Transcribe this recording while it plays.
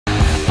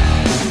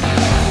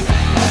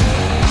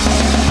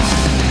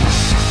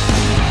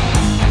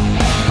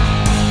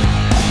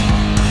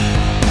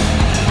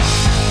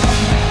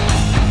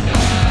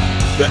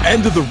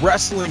end of the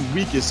wrestling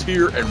week is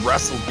here, and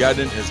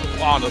WrestleGeddon is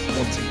upon us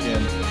once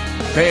again.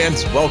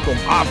 Fans, welcome.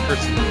 I'm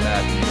Christopher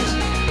Matthews,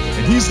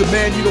 and he's the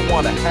man you don't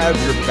want to have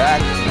your back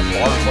in a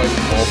bar fight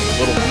with all the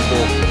little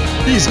people.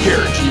 He's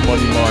Garrett G.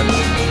 Money Mun,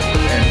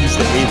 and he's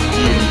the eighth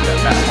deity that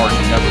Matt Hardy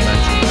never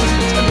mentioned. He's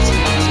the Tennessee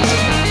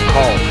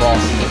Carl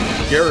Cross.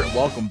 Garrett,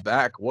 welcome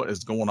back. What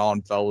is going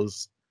on,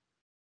 fellas?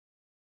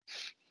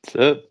 What's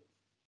up?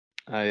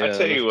 I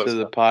tell you listened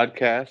to the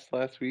podcast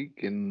last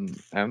week, and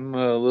I'm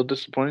a little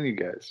disappointed in you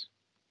guys.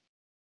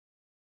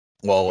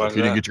 Well, Why if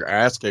you didn't that? get your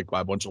ass kicked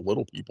by a bunch of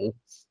little people.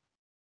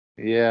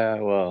 Yeah,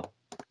 well,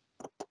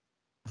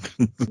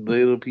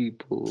 little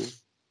people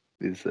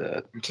is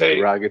a tell you-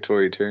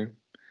 derogatory term.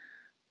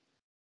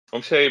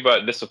 I'm tell you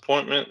about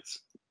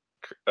disappointments,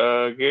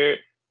 Garrett.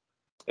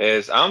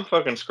 Is I'm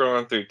fucking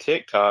scrolling through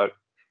TikTok,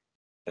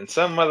 and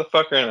some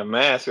motherfucker in a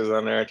mask is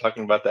on there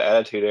talking about the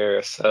Attitude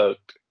Era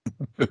sucked.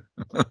 What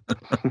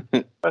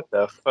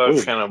the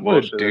fuck kind of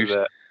bullshit is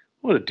that?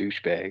 What a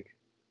douchebag.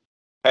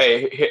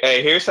 Hey,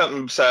 here's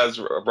something besides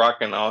Brock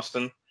and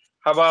Austin.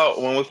 How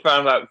about when we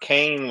found out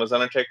Kane was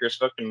Undertaker's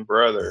fucking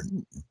brother,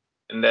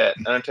 and that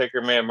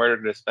Undertaker may have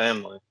murdered his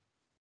family?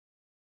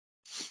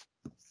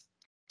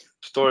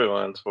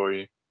 Storylines for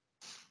you.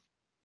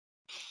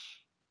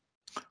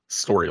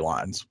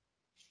 Storylines.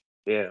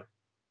 Yeah.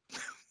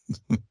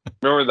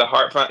 Remember the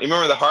Hart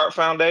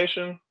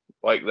Foundation?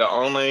 Like the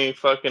only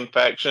fucking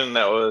faction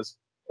that was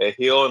a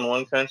heel in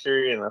one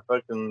country and a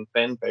fucking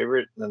fan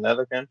favorite in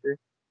another country.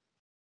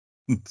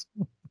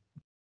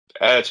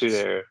 Attitude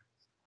Era.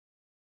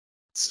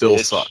 Still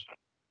Bitch. suck.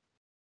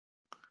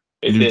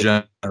 It New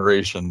didn't.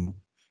 generation.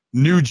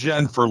 New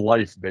gen for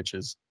life,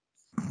 bitches.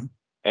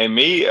 And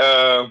me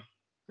and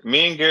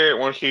Garrett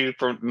want you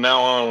from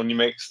now on, when you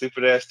make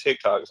stupid ass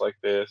TikToks like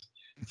this,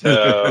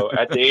 to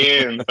at the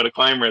end put a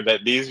disclaimer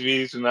that these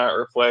views do not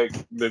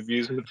reflect the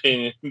views and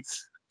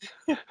opinions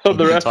Of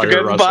the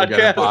entire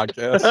WrestleGeddon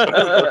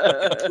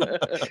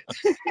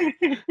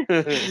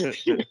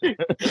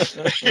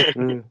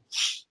WrestleGeddon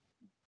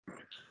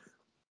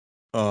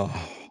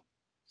podcast.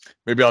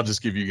 Maybe I'll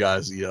just give you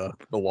guys the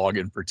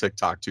login for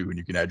TikTok too, and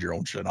you can add your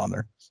own shit on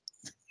there.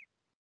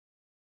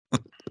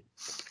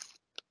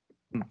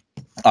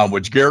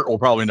 Which Garrett will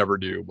probably never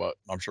do, but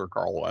I'm sure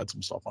Carl will add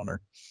some stuff on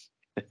there.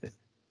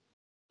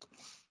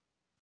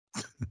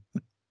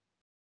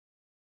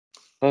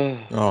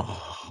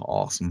 Oh,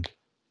 awesome.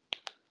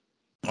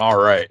 All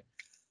right.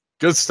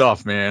 Good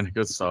stuff, man.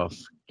 Good stuff.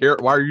 Garrett,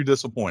 why are you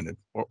disappointed?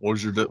 What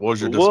was your Well,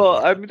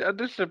 disappointment? I'm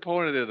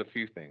disappointed in a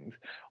few things.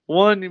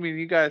 One, I mean,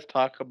 you guys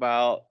talk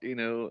about,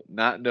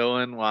 not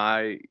knowing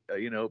why,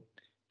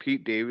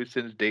 Pete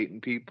Davidson's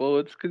dating people.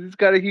 It's because he's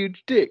got a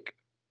huge dick.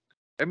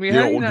 I mean,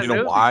 how do you not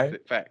know why? these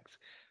facts?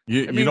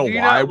 You know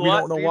why we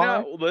don't know do you why?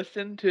 not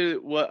listen to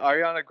what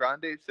Ariana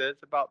Grande says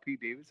about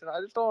Pete Davidson?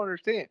 I just don't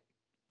understand.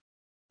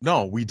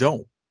 No, we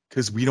don't,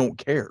 because we don't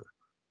care.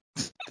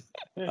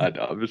 I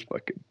know, I'm just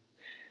fucking.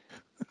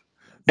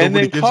 And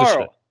then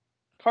Carl,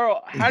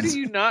 how do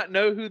you not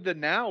know who the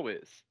Now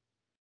is?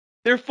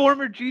 They're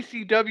former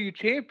GCW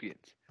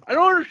champions. I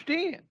don't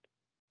understand.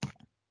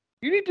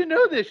 You need to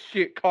know this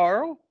shit,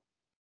 Carl.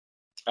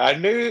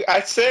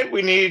 I said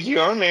we needed you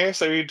on there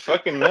so you'd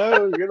fucking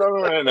know. You're the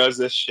only one that knows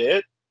this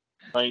shit.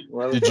 Like,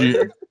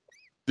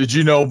 Did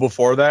you know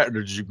before that, or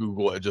did you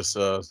Google it just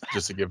to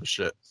give a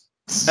shit?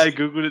 I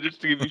Googled it just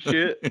to give you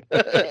shit.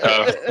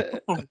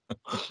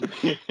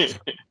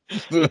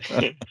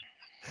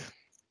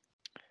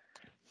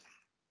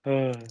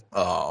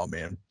 Oh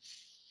man.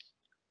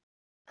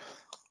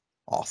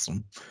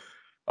 Awesome.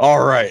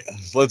 All right,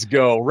 let's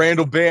go.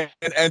 Randall Band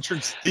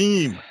entrance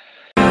theme.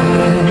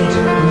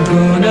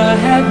 I'm gonna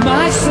have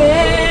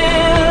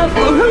myself.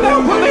 Well, who the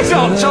hell put this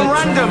on? So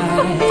random.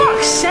 For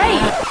fuck's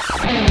sake.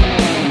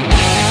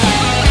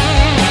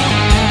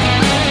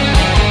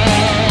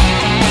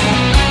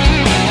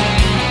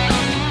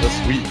 This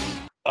week,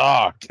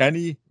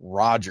 Kenny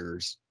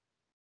Rogers.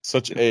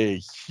 Such a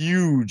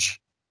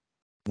huge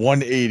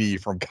 180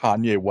 from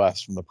Kanye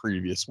West from the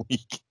previous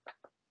week.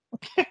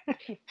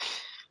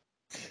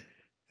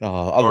 I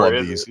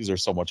love these. These are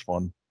so much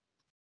fun.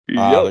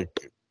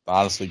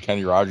 Honestly,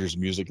 Kenny Rogers'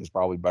 music is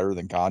probably better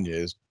than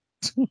Kanye's.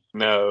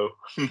 No.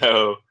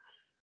 I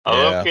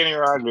love Kenny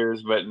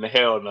Rogers, but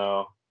hell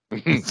no.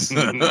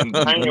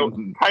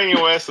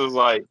 Kanye West is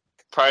like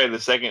probably the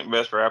second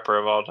best rapper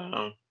of all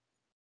time.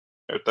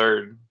 Or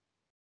third.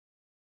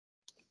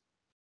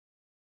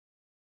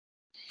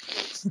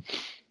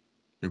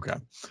 Okay.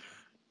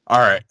 All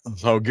right.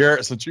 So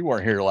Garrett, since you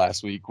weren't here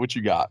last week, what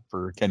you got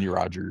for Kenny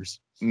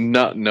Rogers?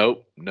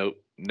 Nope.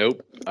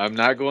 I'm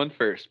not going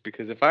first,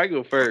 because if I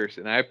go first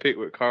and I pick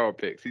what Carl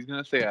picks, he's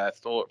gonna say I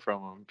stole it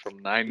from him from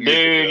 9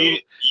 years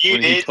ago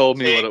when he told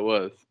me what it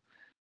was.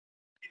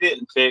 You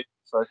didn't pick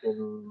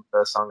fucking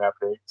the song I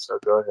picked, so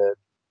go ahead.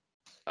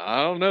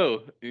 I don't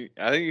know.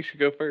 I think you should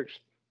go first.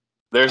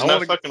 There's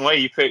no fucking way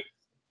you pick.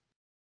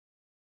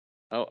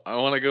 I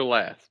want to go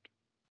last.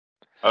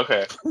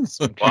 Okay.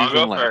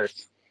 Well,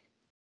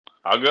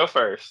 I'll go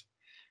first.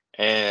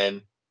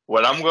 And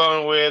What I'm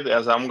going with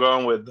is I'm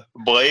going with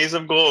Blaze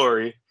of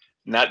Glory,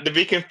 not to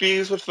be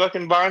confused with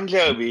fucking Bon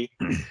Jovi,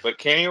 but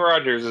Kenny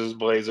Rogers'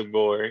 Blaze of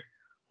Glory,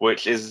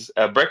 which is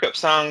a breakup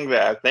song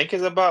that I think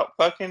is about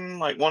fucking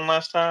like one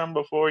last time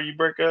before you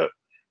break up.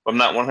 I'm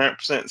not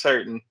 100%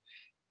 certain.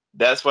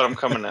 That's what I'm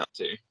coming out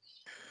to.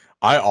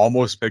 I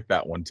almost picked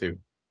that one too.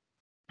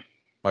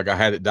 Like I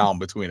had it down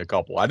between a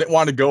couple. I didn't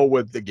want to go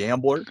with The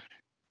Gambler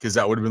because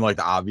that would have been like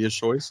the obvious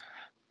choice.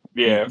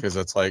 Yeah. Because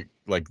that's like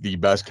the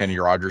best Kenny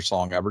Rogers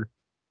song ever.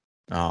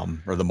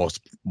 Or the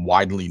most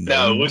widely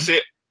known. No,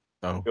 Lucille.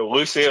 Oh.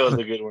 Lucille is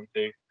a good one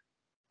too.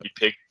 You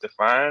picked the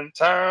fine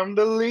time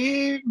to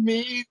leave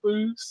me,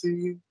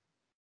 Lucille,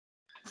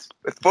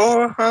 with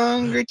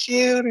 400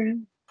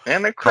 children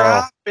and a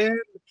Carl. crop in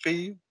the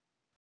field.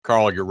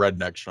 Carl, your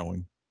redneck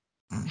showing.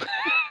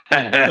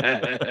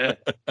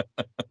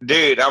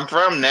 Dude, I'm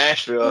from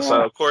Nashville,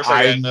 so of course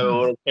I gotta know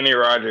little Kenny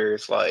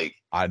Rogers. Like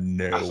I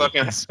know.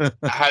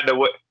 I had to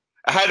wait.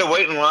 I had to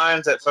wait in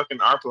lines at fucking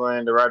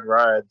Opryland to ride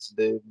rides,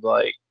 dude.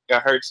 Like I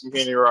heard some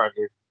Kenny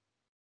Rogers.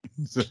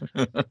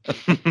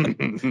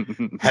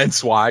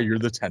 Hence why you're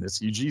the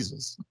Tennessee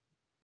Jesus.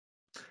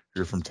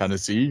 You're from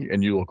Tennessee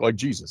and you look like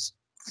Jesus.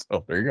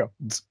 So there you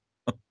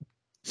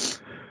go.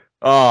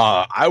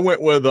 I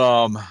went with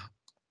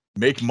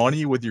make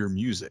money with your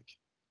music.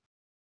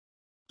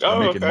 Oh,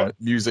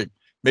 making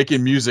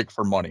making music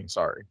for money.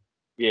 Sorry.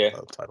 Yeah.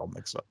 Title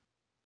mix up.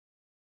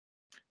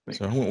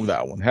 So I went with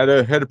that one. Had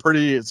a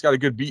pretty. It's got a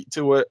good beat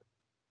to it.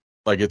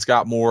 Like it's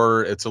got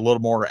more. It's a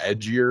little more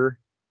edgier.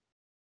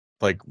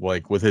 Like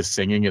with his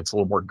singing, it's a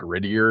little more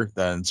grittier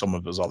than some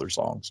of his other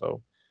songs.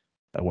 So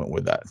I went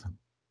with that.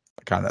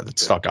 Kind of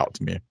stuck out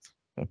to me.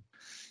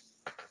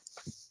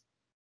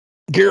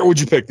 Garrett, would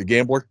you pick The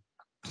Gambler?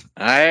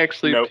 I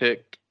actually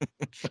picked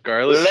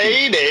Scarlet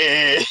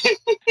Lady.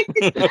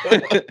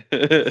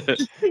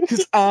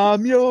 Because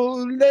I'm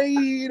your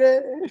lady.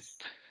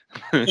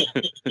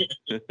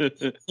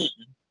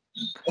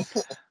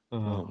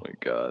 Oh my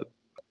god.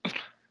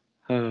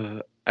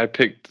 I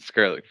picked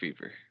Scarlet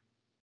Fever.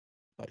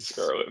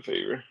 Scarlet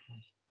Fever.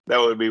 That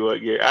would be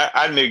what Garrett.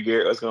 I knew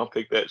Garrett was gonna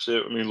pick that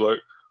shit when he was like,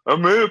 I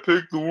may have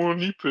picked the one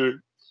he picked.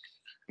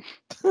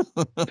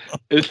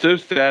 It's so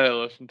sad. I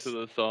listened to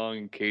the song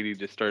and Katie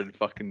just started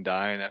fucking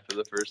dying after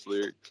the first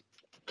lyrics.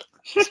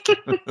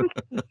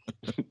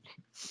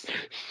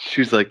 She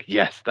was like,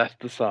 "Yes, that's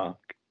the song."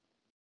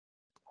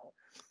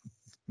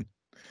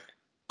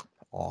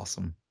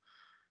 Awesome.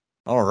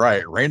 All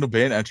right, Randall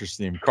Band Entrance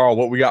theme. Carl,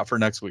 what we got for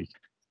next week?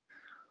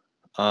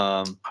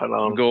 I'm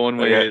going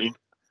with.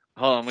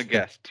 Hold on, I'm gonna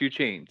guess. 2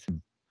 Chainz.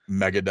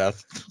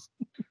 Megadeth.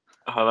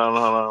 Hold on.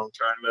 I'm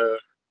trying to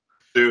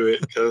do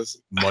it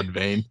because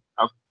Mudvayne.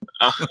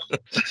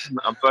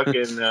 I'm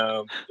fucking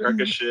drunk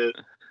as shit.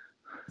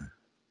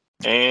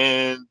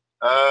 And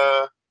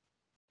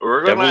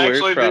we're gonna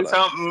actually do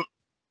something.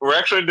 We're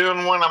actually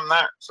doing one I'm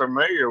not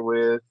familiar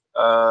with.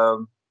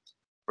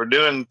 We're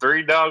doing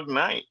 3 Dog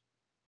Night.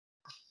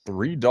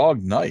 3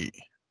 Dog Night.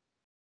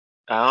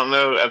 I don't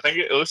know. I think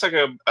it looks like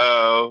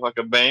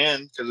a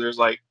band because there's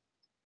like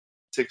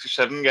 6 or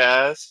 7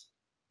 guys.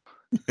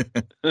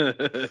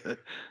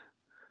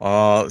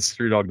 It's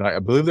 3 Dog Night. I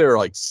believe they were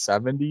like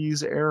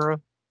 70s era.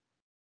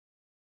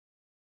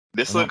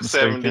 This looks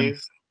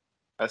 70s.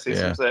 I see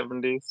some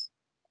 70s.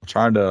 I'm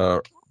trying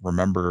to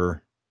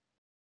remember.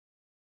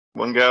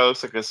 One guy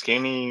looks like a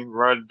skinny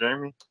Rod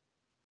Jeremy.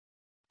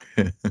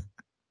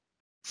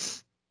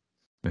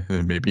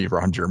 Maybe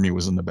Ron Jeremy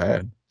was in the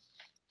band.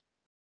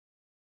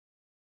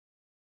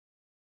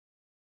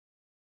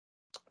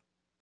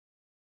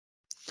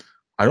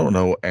 I don't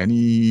know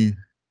any.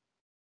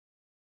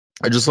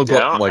 I just looked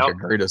up like a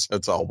greatest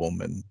hits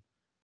album and.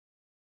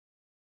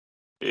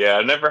 Yeah,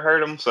 I never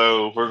heard them,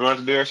 so we're going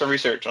to do some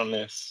research on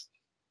this.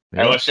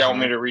 Yeah. Unless y'all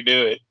want me to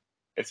redo it,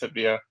 it's up to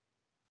y'all.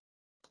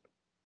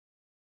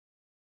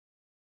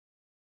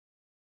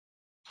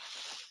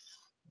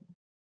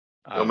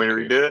 You want me to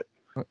redo it?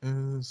 What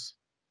is?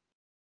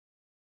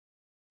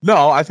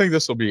 No, I think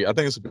this will be a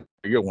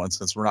good one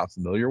since we're not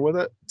familiar with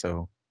it.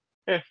 So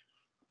yeah,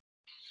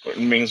 it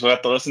means we'll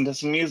have to listen to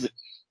some music.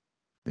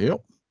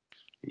 Yep.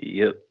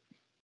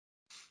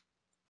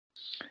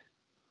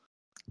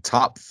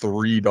 Top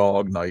 3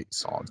 Dog Night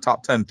songs.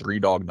 Top 10 3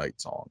 Dog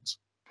Night songs.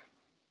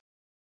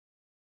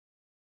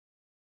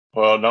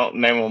 Well, don't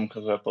name them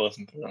because we have to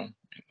listen to them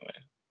anyway.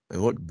 They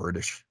look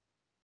British.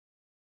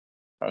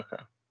 Okay.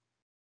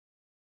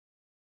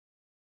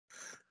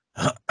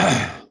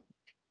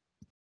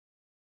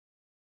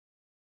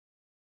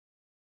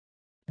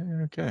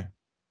 Okay.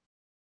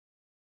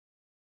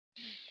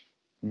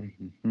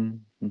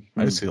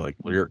 I just see like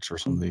lyrics for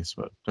some of these,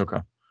 but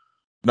okay.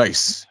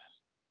 Nice.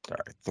 All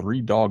right,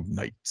 3 Dog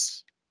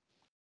Nights.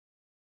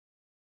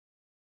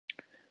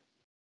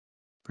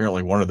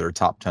 Apparently, one of their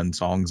top 10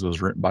 songs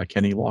was written by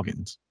Kenny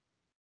Loggins.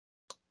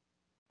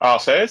 Oh,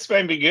 so this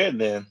may be good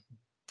then.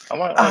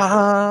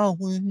 I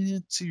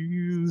went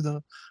to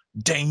the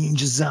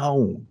danger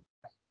zone.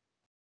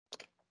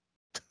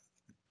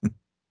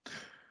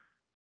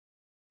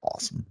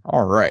 Awesome.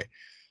 All right.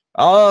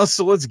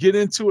 So let's get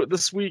into it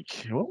this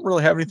week. We don't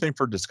really have anything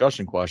for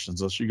discussion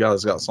questions unless you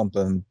guys got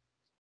something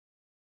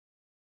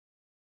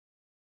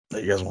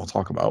that you guys want to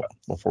talk about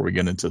before we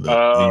get into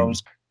the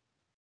news.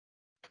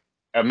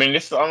 I mean, I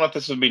don't know if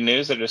this would be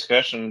news or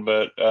discussion,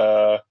 but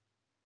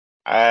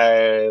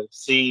I've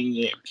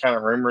seen it kind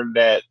of rumored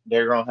that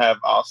they're going to have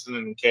Austin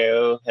and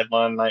KO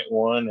headline night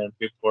one, and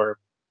people are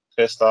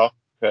pissed off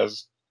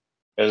because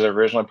it was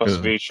originally supposed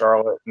to be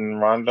Charlotte and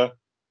Ronda.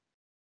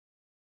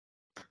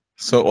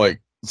 So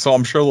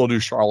I'm sure they'll do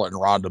Charlotte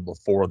and Ronda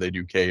before they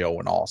do KO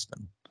and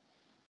Austin.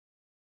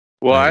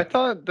 Well, I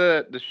thought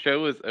the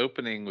show was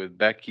opening with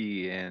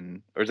Becky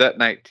or is that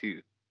night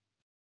 2?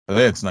 I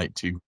think it's night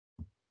 2.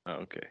 Oh,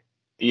 okay.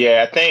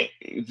 Yeah, I think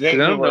I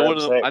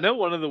know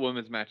one of the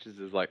women's matches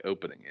is like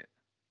opening it.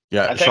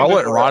 Yeah,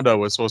 Charlotte and Ronda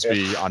was supposed to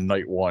be on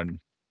night 1.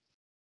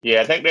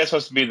 Yeah, I think that's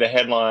supposed to be the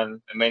headline,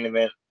 the main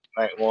event,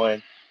 night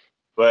 1.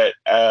 But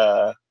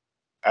I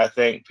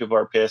think people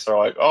are pissed. They're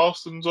like,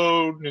 Austin's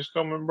old, he's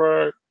coming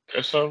back.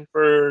 It's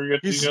unfair.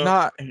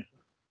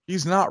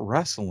 He's not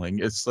wrestling.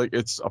 It's like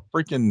it's a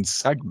freaking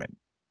segment.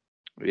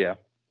 Yeah.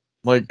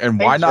 And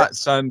why not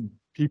send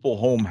people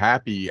home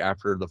happy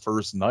after the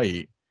first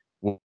night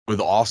with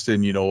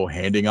Austin,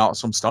 handing out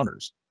some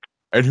stunners?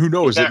 And who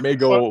knows, it might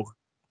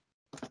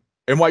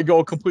go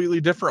a completely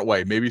different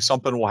way. Maybe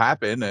something will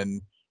happen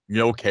and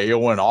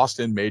KO and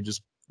Austin may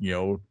just,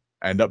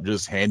 end up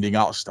just handing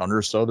out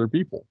stunners to other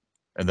people.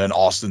 And then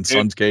Austin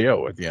sends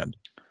KO at the end.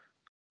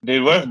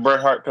 Dude, what if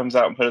Bret Hart comes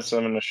out and puts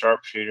him in the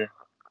sharpshooter?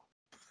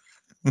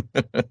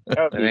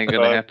 That ain't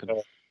gonna happen.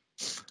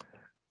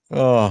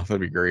 Oh, that'd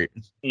be great.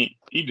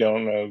 You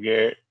don't know,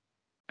 Garrett.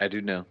 I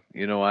do know.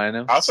 You know why I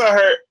know? I also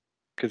heard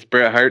because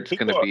Bret Hart's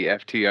gonna be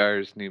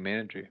FTR's new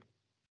manager.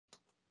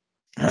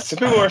 Some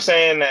people are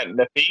saying that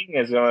the Fiend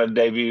is gonna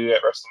debut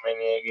at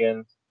WrestleMania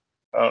again.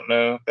 I don't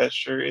know if that's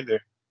true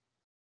either.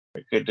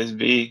 It could just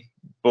be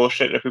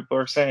bullshit that people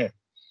are saying.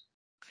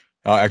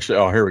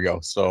 Here we go.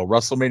 So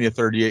WrestleMania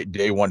 38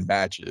 day 1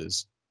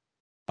 matches.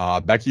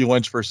 Becky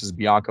Lynch versus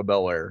Bianca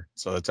Belair.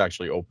 So that's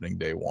actually opening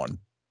day 1.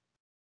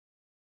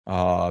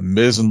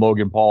 Miz and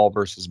Logan Paul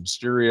versus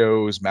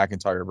Mysterios.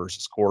 McIntyre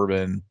versus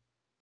Corbin.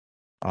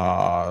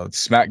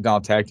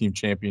 SmackDown Tag Team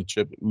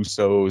Championship.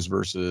 Usos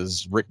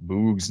versus Rick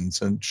Boogs and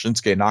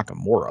Shinsuke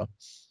Nakamura.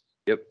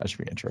 Yep. That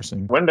should be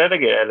interesting. When did I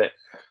get at it?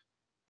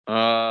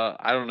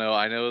 I don't know.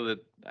 I know that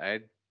I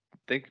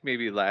think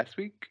maybe last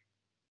week.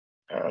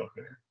 Oh,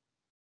 okay.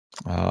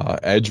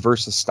 Edge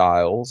versus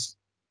Styles,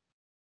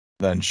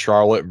 then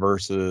Charlotte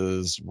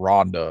versus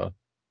Ronda,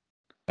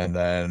 and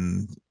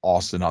then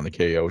Austin on the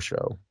KO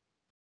show.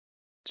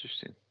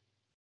 Interesting.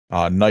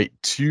 Night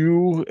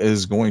 2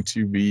 is going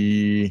to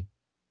be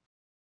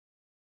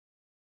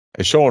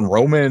a showing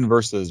Roman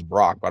versus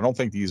Brock, but I don't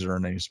think these are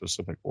in any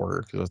specific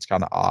order because it's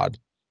kind of odd.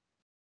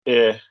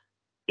 Yeah,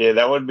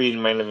 that would be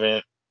the main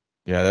event.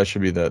 Yeah, that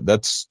should be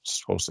that's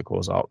supposed to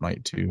close out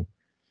night 2.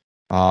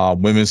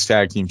 Women's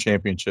Tag Team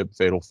Championship,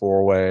 Fatal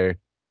 4-Way,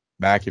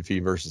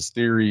 McAfee versus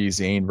Theory,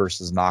 Zayn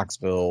versus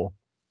Knoxville,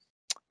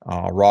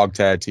 Raw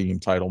Tag Team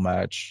title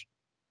match.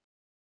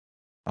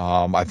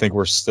 I think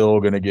we're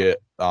still going to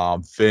get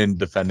Finn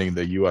defending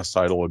the U.S.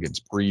 title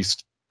against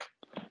Priest,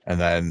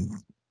 and then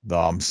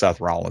the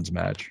Seth Rollins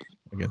match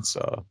against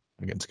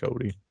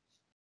Cody.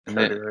 And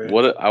then,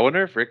 I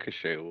wonder if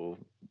Ricochet will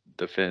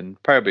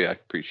defend. Probably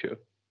like pre-show.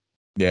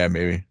 Yeah,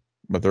 maybe.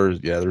 But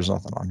there's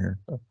nothing on here.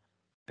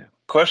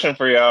 Question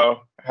for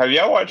y'all: have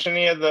y'all watched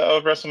any of the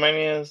old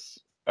WrestleManias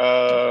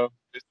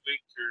this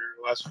week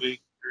or last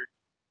week?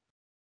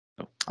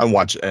 I haven't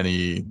watched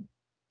any.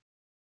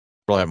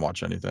 Really haven't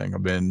watched anything.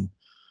 I've been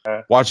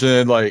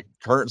watching like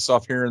current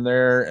stuff here and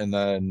there, and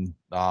then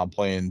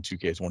playing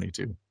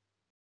 2K22.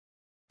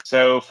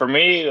 So for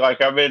me, like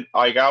I've been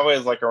like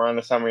always like around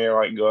this time of year,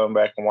 like going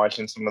back and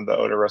watching some of the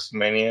older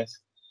WrestleManias,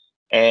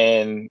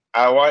 and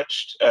I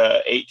watched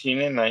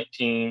 18 and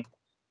 19.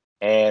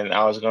 And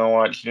I was going to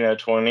watch,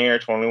 20 or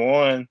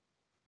 21.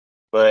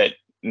 But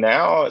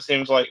now it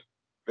seems like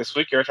this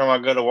week, every time I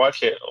go to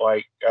watch it,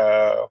 like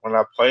when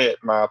I play it,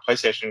 my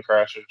PlayStation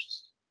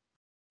crashes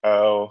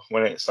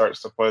when it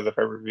starts to play the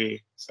pay-per-view.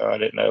 So I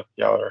didn't know if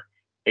y'all are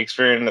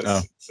experiencing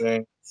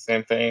the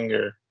same thing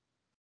or...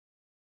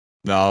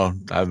 No,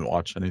 I haven't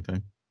watched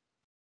anything.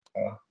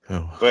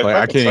 But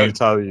I can't even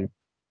tell you.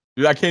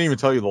 Dude, I can't even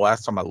tell you the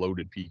last time I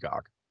loaded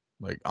Peacock.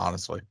 Like,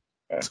 honestly.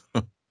 Yeah.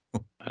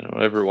 I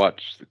don't ever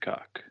watch the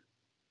cock.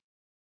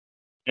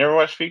 You ever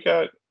watch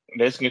Peacock?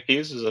 Days and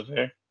Confused is up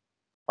there.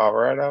 All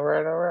right.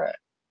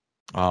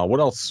 What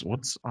else?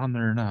 What's on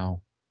there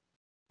now?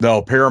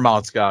 No,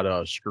 Paramount's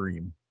got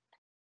Scream.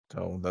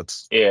 So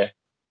that's the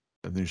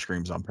new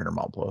Scream's on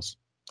Paramount Plus.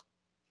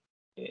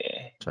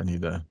 Yeah. So I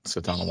need to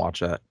sit down and watch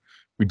that.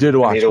 We did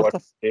watch.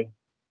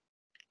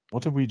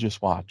 What did we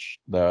just watch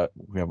that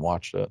we haven't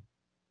watched it?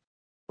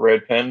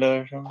 Red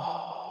Panda or something?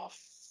 Oh,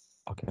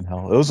 fucking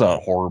hell. It was a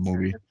horror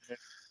movie.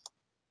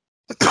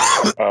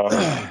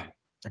 I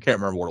can't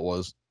remember what it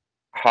was.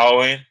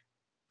 Halloween?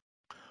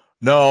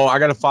 No, I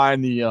gotta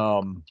find the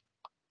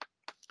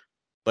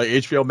Like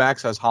HBO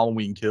Max has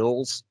Halloween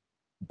Kills,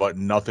 but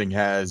nothing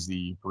has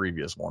the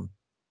previous one.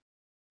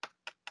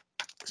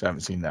 Because I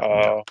haven't seen that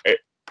one yet.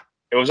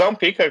 It was on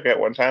Peacock at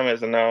one time.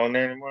 Is it not on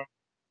there anymore?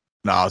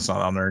 No, it's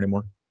not on there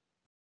anymore.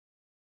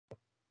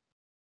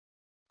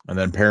 And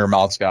then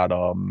Paramount's got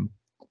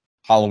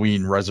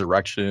Halloween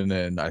Resurrection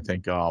and I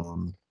think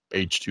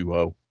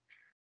H2O.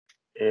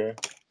 Yeah.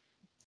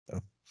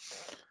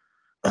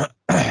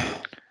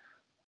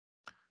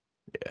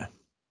 Yeah.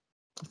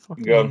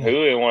 You go on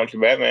Hulu and watch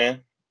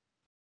Batman.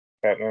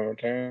 Batman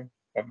Return.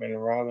 Batman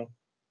and Robin.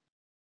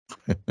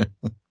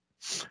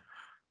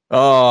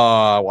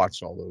 Oh, I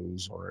watched all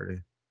those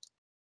already.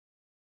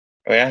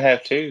 I mean, I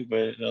have too, but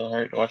it don't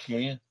hurt to watch them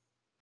again.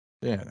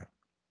 Yeah.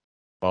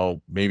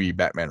 Well, maybe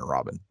Batman and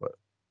Robin, but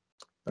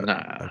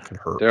That could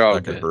hurt. They're all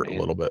that could good, hurt man. a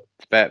little bit.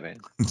 It's Batman.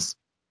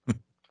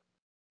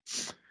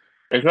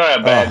 It's not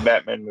a bad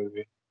Batman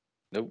movie.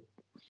 Nope.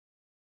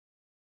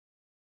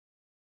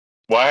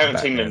 Well, I haven't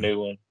seen the Batman. new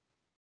one.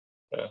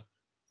 So.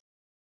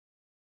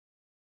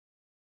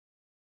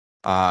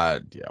 Yeah,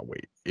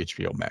 wait.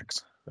 HBO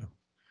Max. So.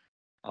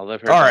 All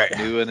I've heard All about right. the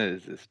new one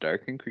is it's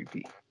dark and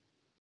creepy.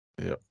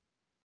 Yep.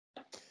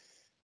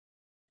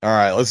 All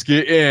right, let's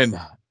get in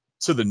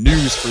to the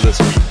news for this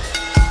week.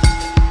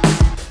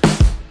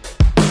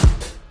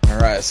 All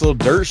right, so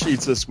dirt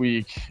sheets this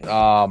week. It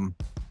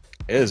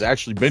has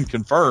actually been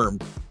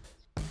confirmed.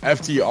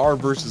 FTR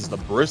versus the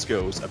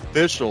Briscoes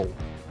official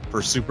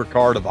for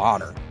Supercard of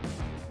Honor.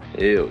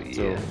 Hell yeah.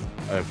 So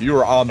if you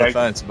were on the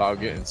fence about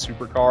getting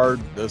Supercard,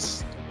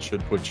 this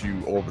should put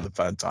you over the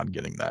fence on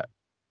getting that.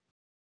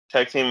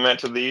 Tag team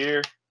match of the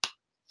year.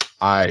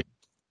 I'm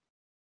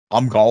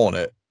calling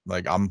it.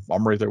 Like I'm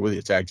right there with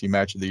you. Tag team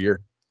match of the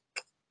year.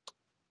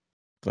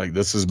 Like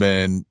this has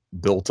been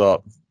built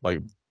up,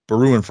 like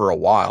brewing for a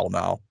while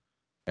now,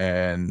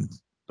 and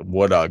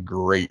what a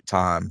great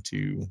time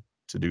to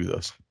do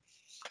this.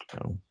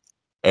 So,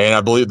 and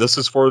I believe this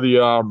is for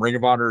the Ring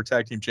of Honor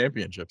Tag Team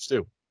Championships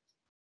too.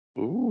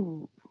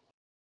 Ooh.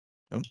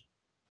 Yep.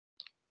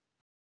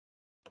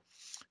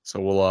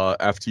 So will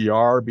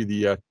FTR be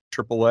the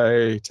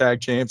AAA Tag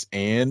Champs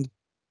and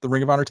the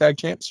Ring of Honor Tag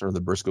Champs, or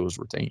the Briscoes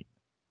retain?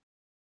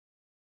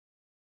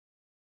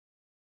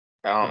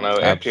 I don't know.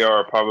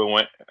 FTR probably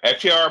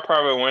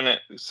win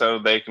it so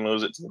they can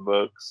lose it to the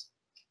Bucks.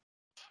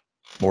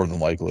 More than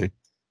likely.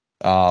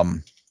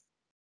 That's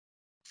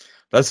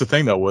the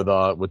thing though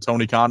with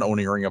Tony Khan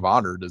owning Ring of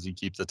Honor. Does he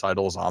keep the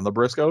titles on the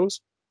Briscoes,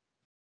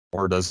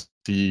 or do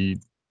they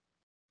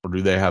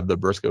have the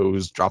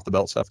Briscoes drop the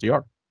belts to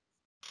FTR?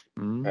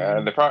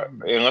 They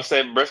probably, unless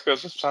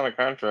Briscoes just sign a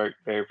contract,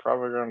 they're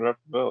probably going to drop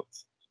the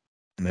belts.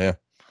 Yeah.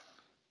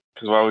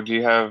 Because why would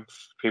you have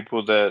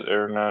people that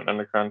are not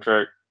under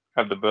contract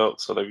have the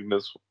belts so they can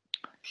just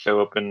show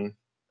up in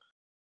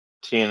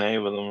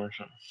TNA with them or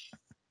something?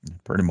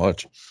 Pretty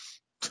much.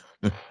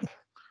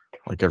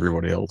 Like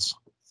everybody else.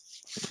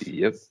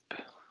 Yep.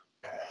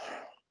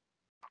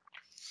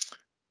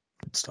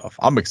 Good stuff.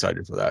 I'm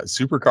excited for that.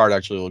 Supercard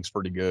actually looks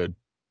pretty good.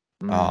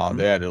 Mm-hmm.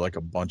 They added like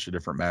a bunch of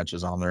different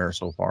matches on there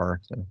so far.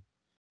 So.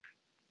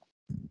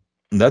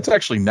 And that's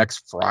actually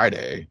next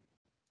Friday.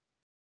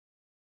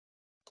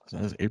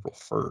 That is April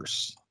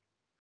 1st.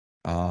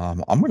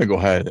 I'm going to go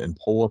ahead and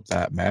pull up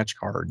that match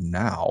card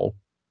now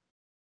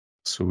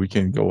so we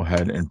can go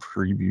ahead and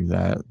preview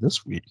that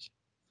this week.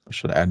 I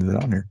should have added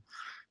it on here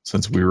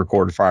since we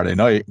recorded Friday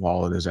night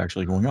while it is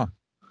actually going on.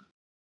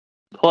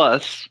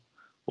 Plus,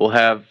 we'll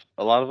have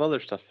a lot of other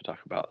stuff to talk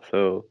about.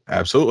 So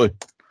absolutely.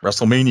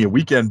 WrestleMania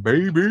weekend,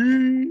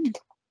 baby.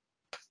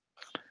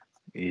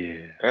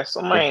 Yeah.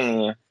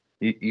 WrestleMania.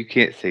 You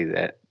can't say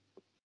that.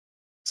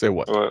 Say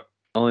what? What?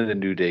 Only the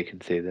New Day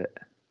can say that.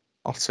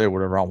 I'll say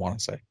whatever I want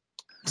to say.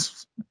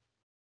 If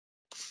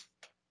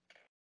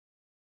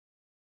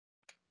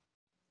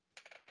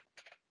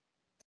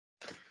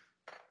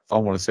I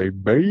want to say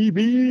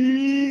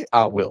baby,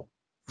 I will.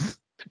 It'd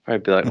probably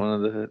be like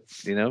one of the,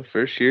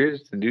 first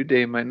years the New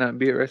Day might not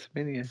be at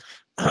WrestleMania.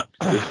 So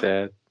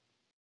sad.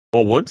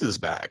 Well, Woods is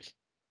back.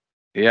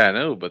 Yeah, I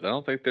know, but I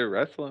don't think they're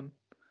wrestling.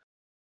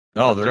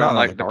 No, they're not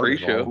like on the card at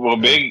pre-show. all. Well,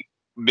 Big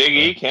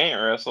E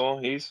can't wrestle.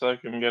 He's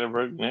fucking got a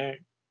broken neck.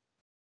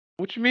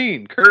 What you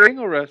mean? Kurt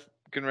Angle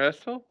can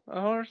wrestle? I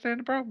don't understand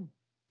the problem.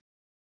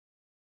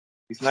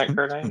 He's not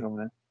Kurt Angle,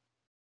 man.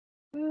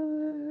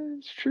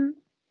 It's true.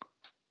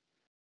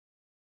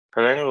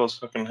 Kurt Angle is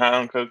fucking high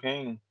on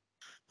cocaine.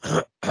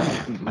 High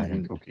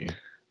on cocaine.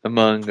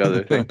 Among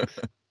other things.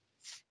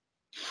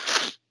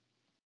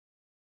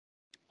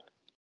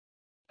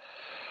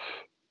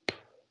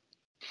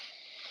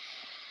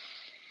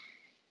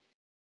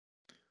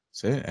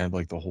 Say add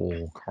like the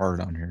whole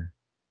card on here.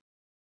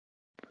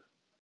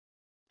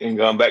 And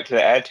going back to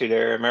the Attitude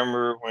Era,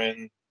 remember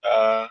when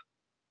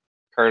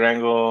Kurt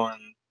Angle and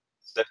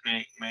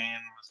Stephanie McMahon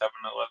was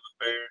having a love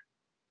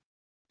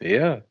affair?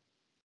 Yeah.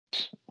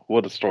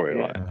 What a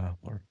storyline.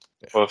 Yeah.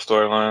 Well,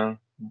 storyline.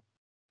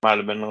 Might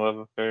have been a love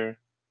affair.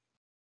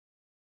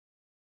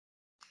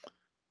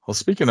 Well,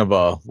 speaking of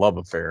a love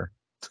affair,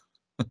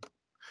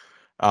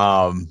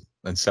 and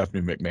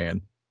Stephanie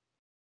McMahon,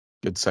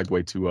 good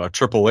segue to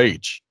Triple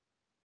H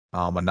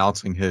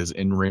announcing his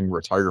in-ring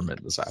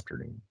retirement this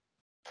afternoon.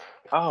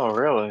 Oh,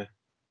 really?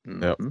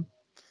 Yep. Mhm.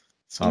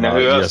 It's You on know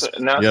who else ES-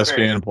 announced their-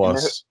 ESPN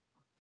Plus.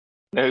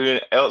 You know who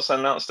else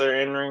announced their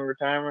in-ring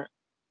retirement?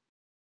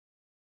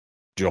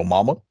 Joe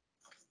Mama.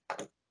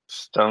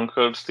 Stone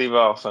Cold Steve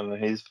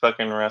Austin. He's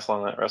fucking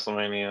wrestling at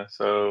WrestleMania.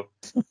 So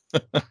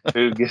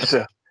who gives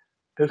a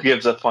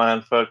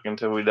flying fuck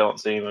until we don't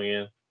see him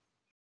again?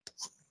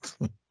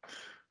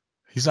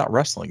 He's not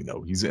wrestling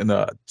though. He's in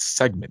a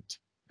segment,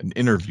 an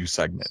interview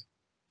segment.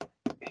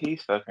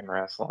 He's fucking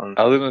wrestling.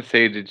 I was gonna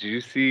say, did you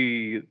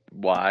see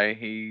why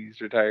he's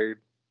retired?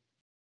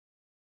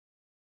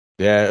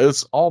 Yeah,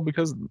 it's all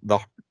because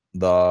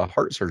the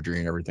heart surgery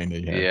and everything that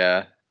he had.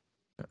 Yeah.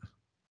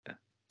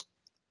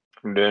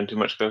 From doing too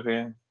much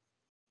cocaine.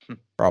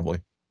 Probably.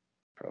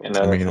 Probably.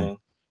 Another mean, thing.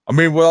 I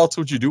mean, what else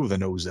would you do with a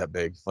nose that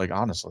big? Like,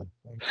 honestly.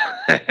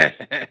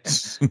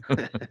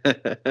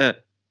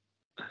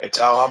 It's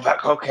all about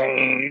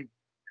cocaine.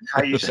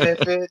 How you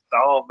sniff it, it's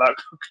all about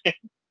cocaine.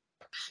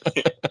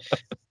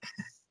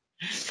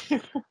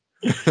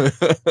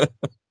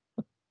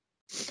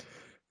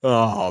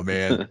 Oh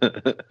man.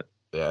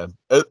 Yeah.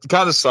 It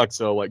kind of sucks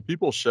though. Like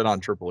people shit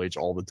on Triple H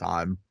all the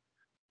time.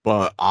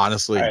 But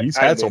honestly, he's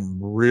I had do. some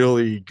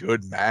really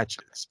good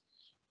matches.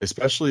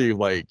 Especially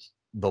like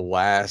the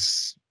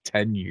last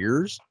 10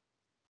 years,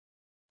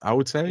 I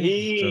would say.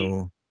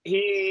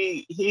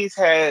 He's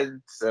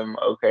had some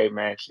okay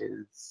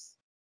matches.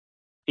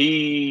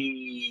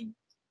 I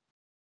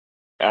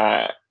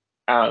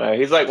don't know.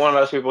 He's like one of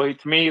those people.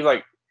 To me,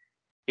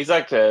 he's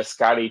like the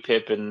Scottie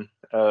Pippen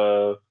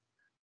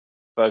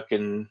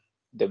fucking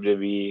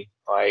WWE.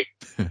 Like,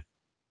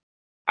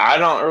 I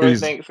don't really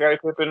think Scottie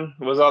Pippen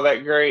was all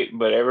that great,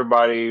 but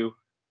everybody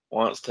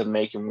wants to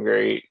make him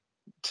great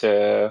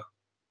to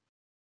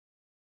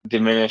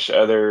diminish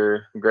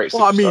other great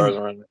superstars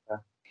around the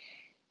time.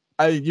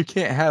 You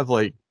can't have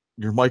like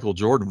your Michael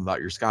Jordan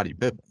without your Scottie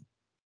Pippen.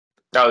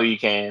 Oh, you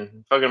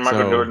can. Fucking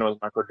Michael Jordan was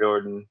Michael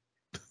Jordan.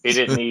 He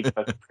didn't need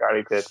fucking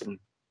Scottie Pippen.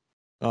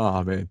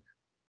 Oh man,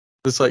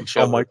 it's like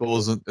Shawn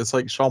Michaels. It's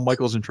like Shawn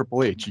Michaels and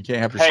Triple H. You can't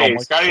have your Shawn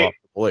Michaels without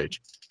Triple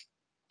H.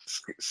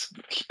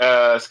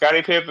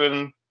 Scottie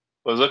Pippen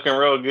was looking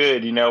real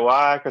good. You know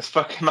why? Because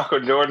fucking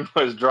Michael Jordan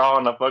was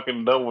drawing a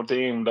fucking double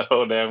team the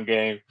whole damn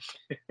game.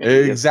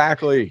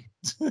 Exactly.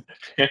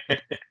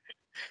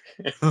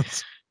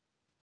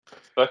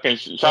 Fucking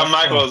Shawn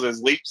Michaels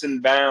is leaps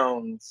and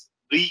bounds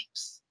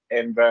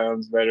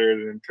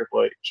better than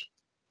Triple H.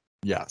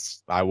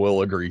 Yes, I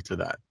will agree to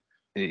that.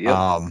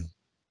 Yep.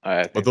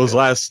 But those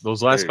last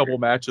couple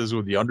matches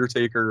with the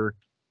Undertaker,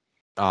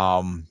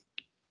 the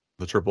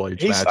Triple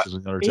H matches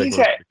with the Undertaker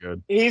were pretty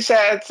good. He's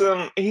had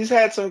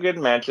some good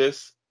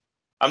matches.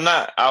 I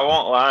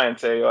won't lie and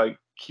say like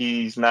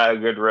he's not a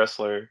good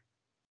wrestler.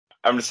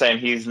 I'm just saying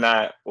he's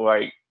not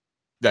like.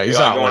 Yeah, he's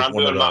not like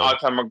one of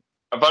the.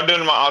 If I'm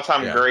doing my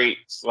all-time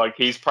greats, like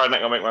he's probably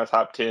not gonna make my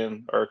top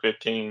 10 or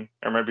 15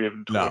 or maybe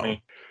even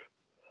 20.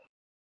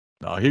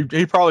 No,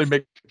 he probably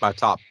make my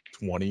top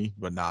 20,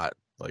 but not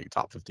like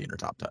top 15 or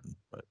top 10.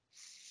 But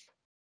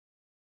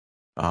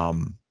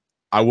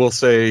I will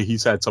say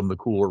he's had some of the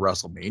cooler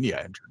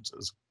WrestleMania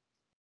entrances.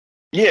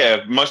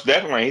 Yeah, most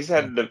definitely. He's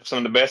had some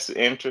of the best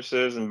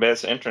entrances and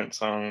best entrance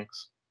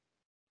songs.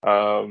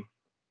 I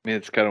mean,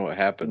 it's kind of what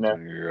happens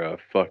when you're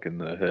fucking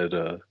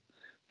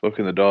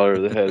the daughter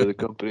of the head of the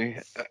company.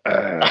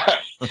 I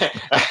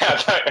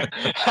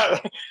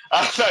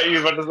thought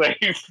you were about to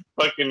say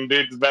fucking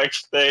dudes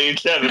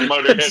backstage at a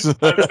Motorhead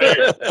concert.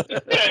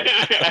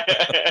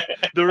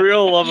 The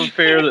real love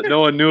affair that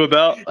no one knew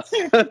about.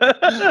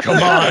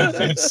 Come on,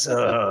 Vince.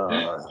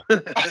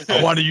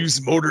 I want to use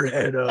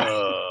Motorhead.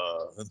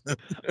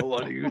 I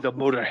want to use a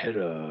Motorhead.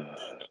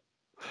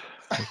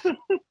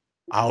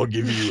 I'll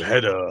give you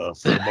head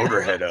for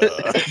Motorhead.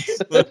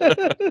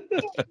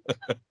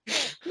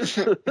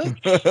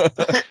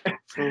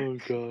 Oh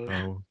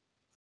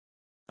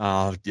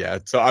god. Yeah.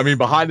 So I mean,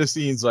 behind the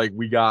scenes, like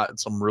we got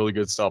some really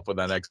good stuff with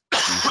NXT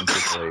and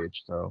Triple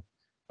H. So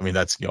I mean,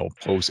 that's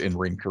post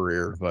in-ring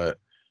career, but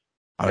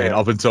I mean,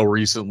 up until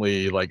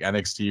recently, like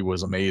NXT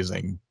was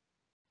amazing.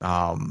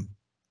 I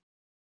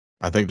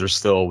think there's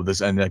still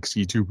this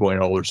NXT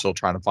 2.0. They're still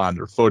trying to find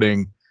their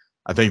footing.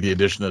 I think the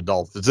addition of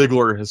Dolph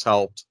Ziggler has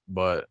helped,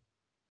 but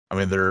I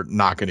mean, they're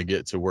not going to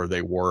get to where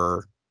they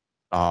were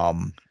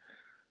while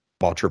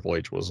Triple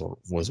H was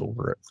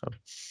over it. So,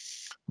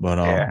 but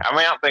yeah, I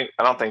mean,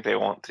 I don't think they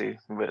want to,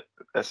 but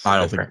that's I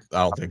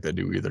don't think they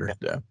do either.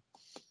 Yeah.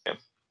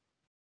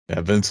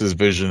 Vince's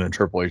vision and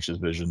Triple H's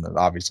vision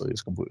obviously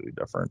is completely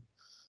different.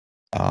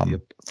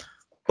 But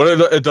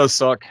it does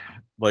suck,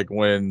 like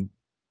when,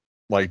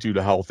 like due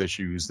to health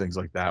issues, things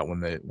like that,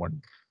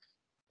 when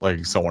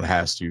like someone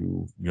has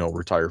to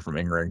retire from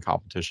in-ring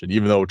competition,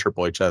 even though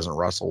Triple H hasn't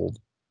wrestled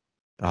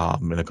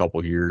in a couple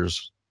of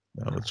years.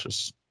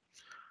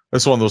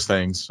 It's one of those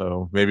things.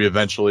 So maybe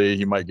eventually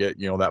he might get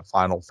that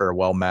final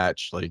farewell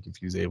match, like if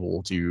he's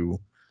able to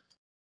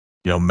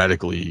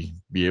medically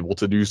be able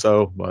to do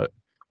so, but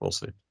we'll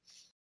see.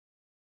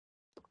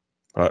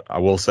 But I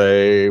will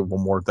say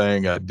one more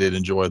thing. I did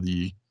enjoy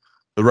the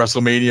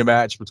WrestleMania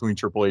match between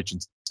Triple H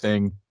and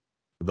Sting,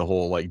 the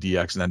whole like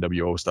DX and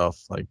NWO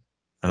stuff. Like,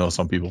 I know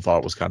some people thought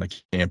it was kind of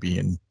campy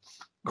and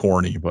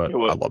corny, but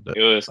I loved it.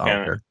 It was I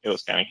don't care. It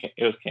was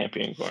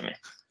campy and corny.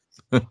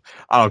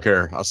 I don't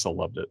care. I still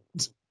loved it.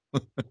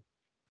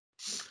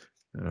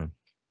 Yeah.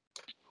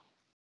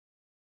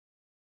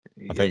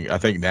 I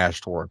think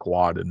Nash tore a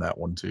quad in that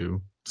one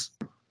too.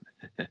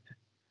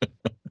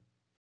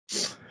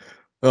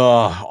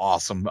 Oh,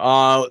 awesome.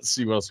 Let's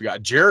see what else we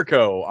got.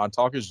 Jericho on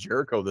Talk is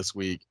Jericho this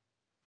week.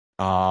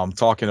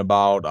 Talking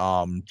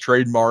about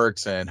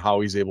trademarks and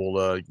how he's able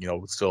to,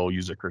 still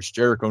use a Chris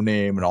Jericho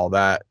name and all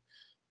that.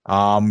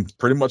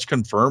 Pretty much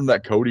confirmed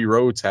that Cody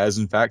Rhodes has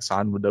in fact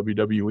signed with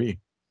WWE.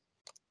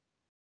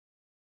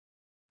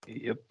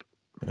 Yep.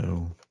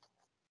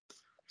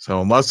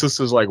 So unless this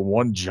is like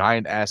one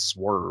giant ass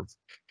swerve,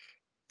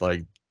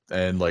 and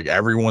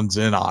everyone's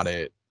in on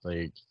it,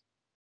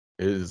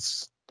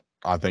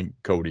 I think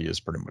Cody is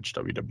pretty much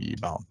WWE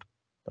bound.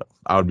 But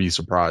I would be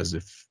surprised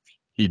if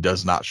he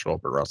does not show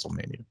up at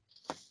WrestleMania.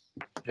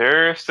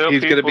 There are still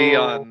He's people gonna be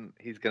on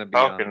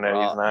talking that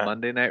Raw, he's not.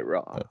 Monday Night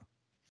Raw.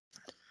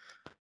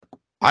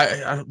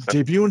 I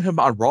debuting him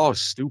on Raw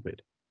is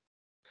stupid.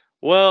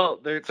 Well,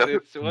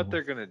 it's what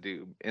they're gonna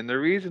do, and the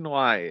reason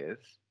why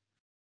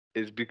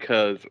is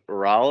because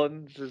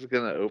Rollins is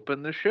gonna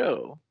open the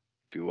show.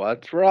 If you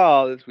watch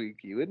Raw this week,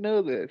 you would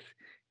know this.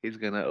 He's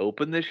gonna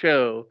open the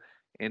show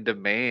and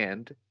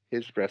demand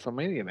his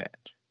WrestleMania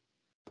match.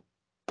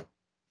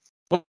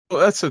 Well,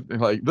 this is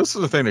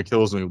the thing that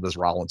kills me with this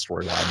Rollins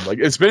storyline. Like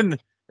it's been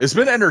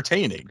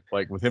entertaining,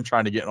 like with him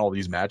trying to get in all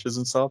these matches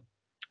and stuff,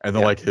 and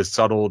then like his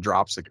subtle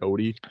drops to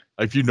Cody.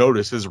 Like, if you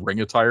notice, his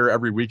ring attire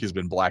every week has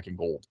been black and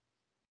gold.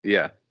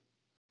 Yeah.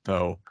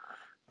 So,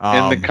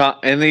 and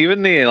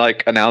even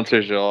the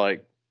announcers are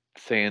like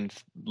saying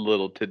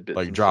little tidbits,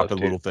 like dropping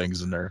little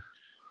things in there.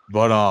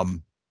 But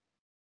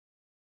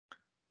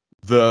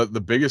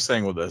the biggest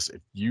thing with this,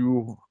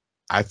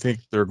 I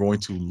think they're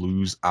going to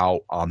lose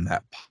out on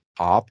that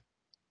pop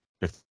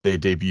if they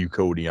debut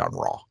Cody on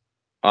Raw.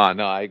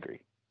 No, I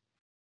agree.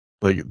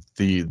 Like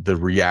the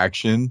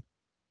reaction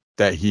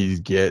that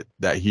he's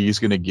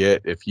going to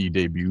get if he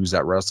debuts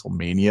at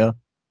WrestleMania.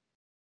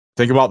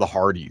 Think about the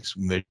Hardys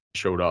when they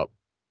showed up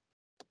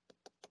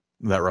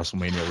that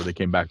WrestleMania where they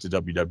came back to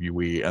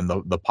WWE, and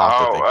the pop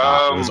that they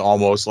got was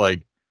almost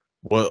like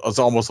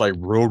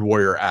Road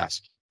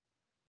Warrior-esque.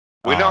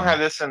 We don't have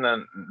this in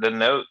the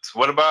notes.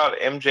 What about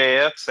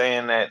MJF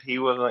saying that he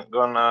wasn't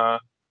gonna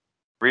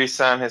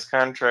re-sign his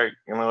contract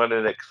and let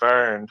it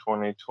expire in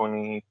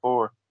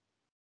 2024?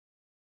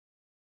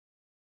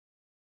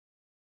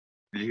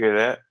 Did you hear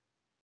that?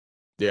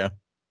 Yeah.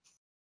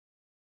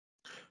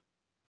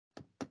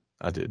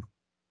 I did.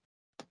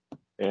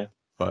 Yeah.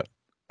 But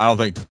I don't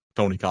think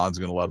Tony Khan's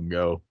going to let him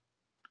go.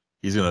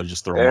 He's going to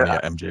just throw money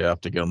at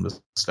MJF to get him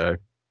to stay.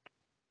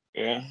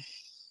 Yeah.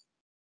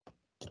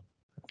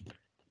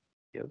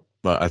 Yep.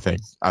 But I think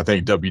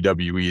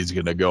WWE is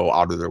going to go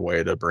out of their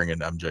way to bring in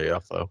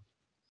MJF, though.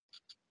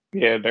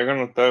 Yeah, they're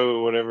going to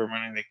throw whatever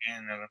money they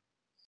can at him.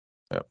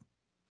 Yep.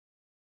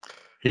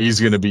 He's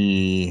going to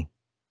be...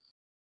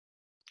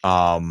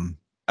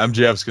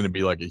 MJF's going to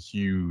be like a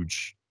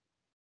huge...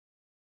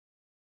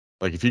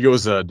 Like, if he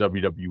goes to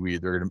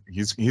WWE,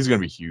 he's going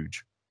to be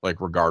huge,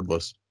 like,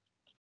 regardless.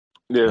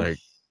 Yeah. Like,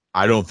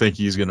 I don't think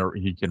he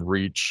can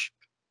reach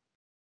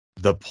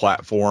the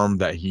platform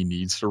that he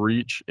needs to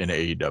reach in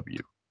AEW.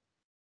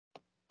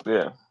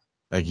 Yeah.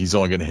 Like, he's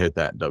only going to hit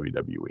that in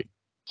WWE.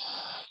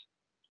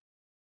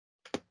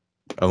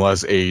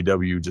 Unless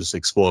AEW just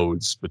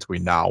explodes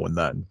between now and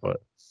then,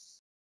 but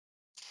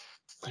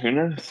who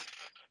knows?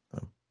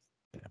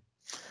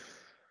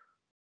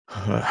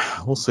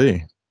 Yeah. We'll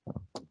see.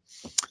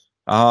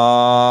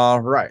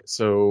 Right.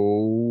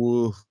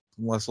 So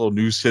last little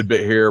news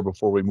tidbit here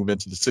before we move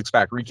into the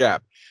six-pack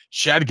recap.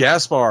 Shad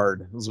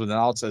Gaspard was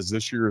announced as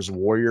this year's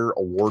Warrior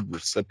Award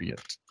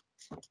recipient.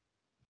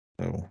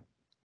 So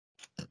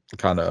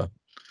kind of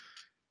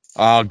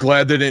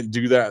glad they didn't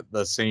do that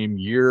the same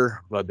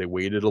year. Glad they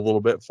waited a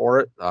little bit for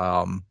it.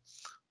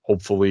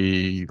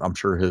 Hopefully, I'm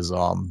sure his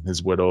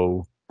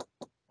widow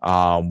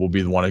will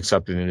be the one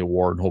accepting the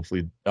award.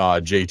 Hopefully,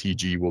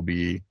 JTG will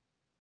be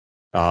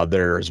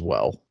there as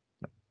well.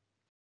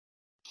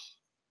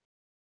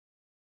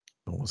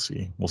 We'll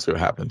see. We'll see what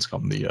happens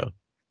come the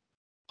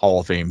Hall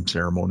of Fame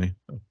ceremony.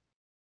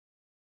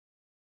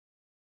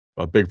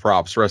 But big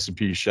props. Rest in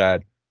peace,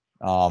 Shad.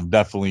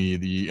 Definitely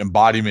the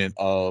embodiment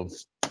of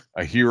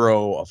a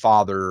hero, a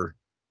father.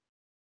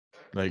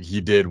 Like,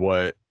 he did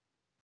what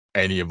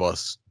any of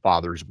us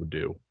fathers would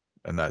do.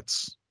 And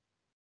that's,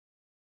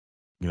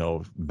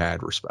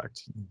 mad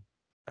respect.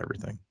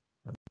 Everything.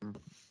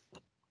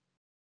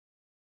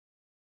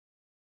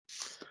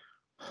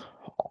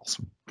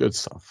 Awesome. Good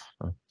stuff.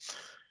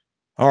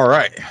 All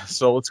right.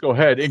 So let's go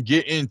ahead and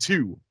get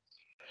into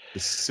the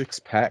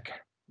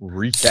six-pack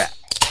recap.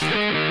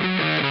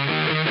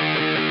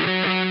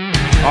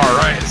 All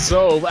right.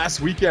 So last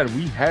weekend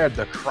we had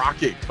the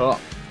Crockett Cup.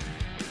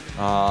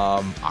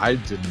 I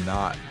did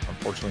not,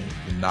 unfortunately,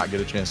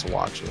 get a chance to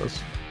watch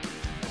this.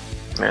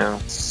 No,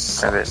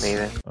 I didn't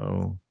either.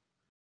 So,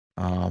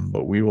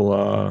 but we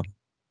will.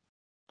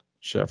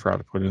 Shit, I forgot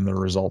to put in the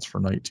results for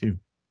night 2.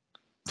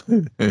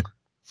 Yeah,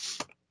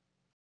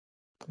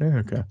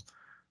 okay.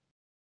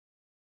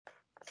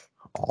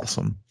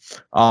 Awesome.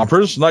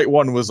 Pretty much night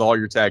 1 was all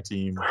your tag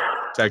team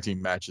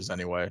matches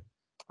anyway.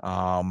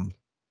 So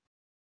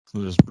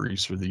just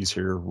breeze through these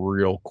here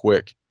real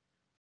quick.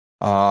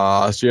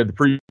 So you had the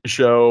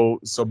pre-show.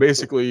 So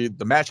basically,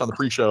 the match on the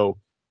pre-show,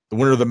 the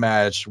winner of the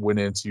match went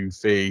into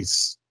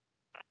face.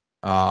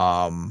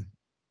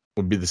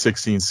 Would be the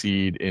 16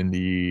 seed in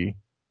the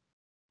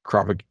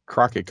Crockett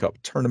Cup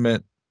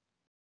tournament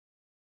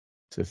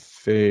to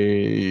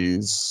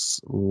face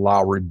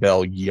La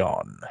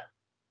Rebellion.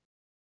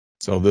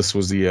 So this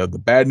was the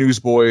Bad News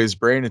Boys,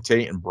 Brandon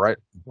Tate and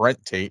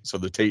Brent Tate, so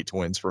the Tate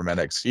twins from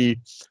NXT.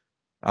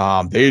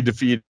 They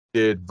defeated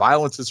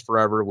Violence is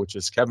Forever, which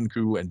is Kevin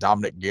Koo and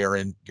Dominic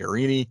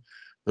Garini,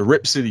 the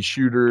Rip City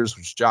Shooters,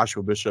 which is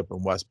Joshua Bishop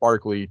and Wes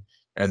Barkley,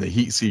 and the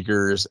Heat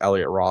Seekers,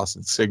 Elliot Ross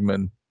and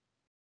Sigmund.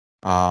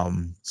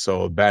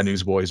 So Bad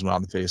News Boys went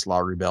on to face La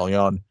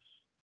Rebellion.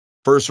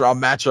 First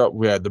round matchup,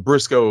 we had the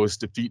Briscoes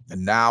defeat the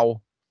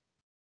Now.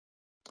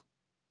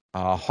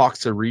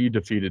 Hawks Reed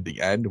defeated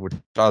the End, which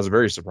I was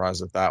very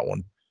surprised at that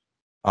one.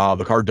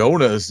 The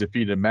Cardonas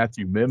defeated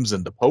Matthew Mims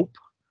and the Pope.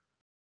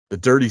 The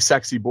Dirty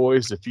Sexy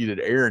Boys defeated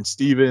Aaron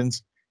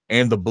Stevens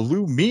and the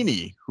Blue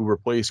Meanie, who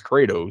replaced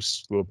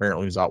Kratos, who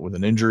apparently is out with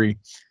an injury.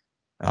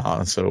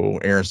 So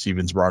Aaron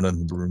Stevens brought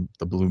in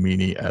the Blue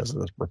Meanie as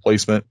a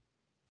replacement.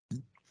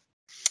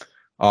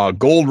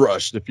 Gold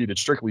Rush defeated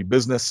Strictly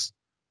Business.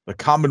 The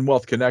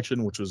Commonwealth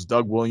Connection, which was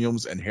Doug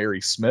Williams and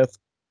Harry Smith,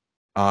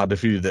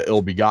 defeated the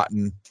Ill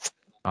Begotten,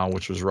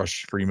 which was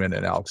Rush Freeman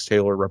and Alex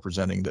Taylor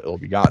representing the Ill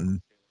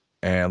Begotten.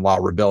 And La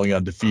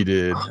Rebellion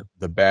defeated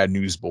the Bad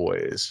News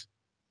Boys.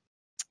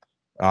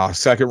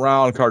 Second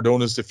round,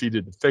 Cardonas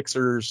defeated the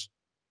Fixers,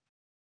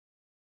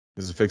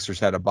 because the Fixers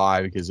had a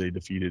bye because they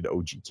defeated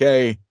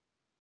OGK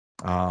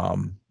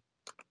on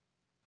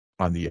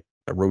the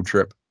road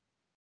trip.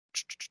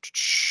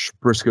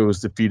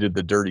 Briscoes defeated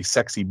the Dirty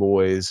Sexy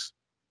Boys.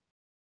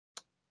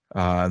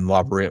 And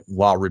La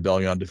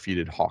Rebellion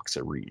defeated Hawks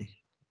Reed.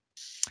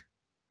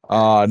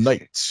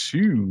 Night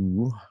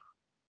 2,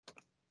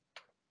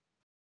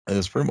 and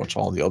it's pretty much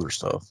all the other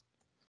stuff.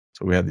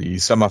 So we had the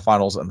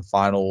semifinals and the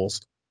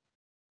finals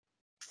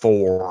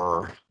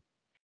for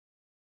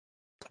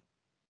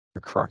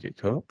the Crockett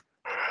Cup,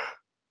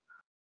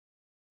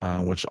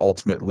 which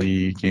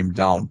ultimately came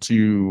down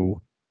to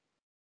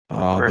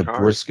the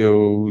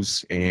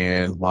Briscoes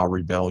and La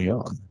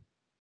Rebellion.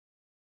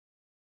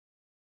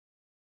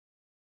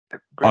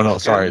 Oh no,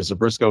 sorry, it's the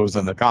Briscoes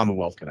and the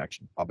Commonwealth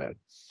Connection. My bad.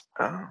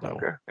 Oh, So,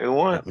 okay. Who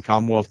won? the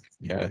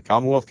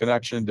Commonwealth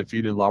Connection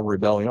defeated La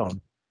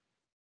Rebellion.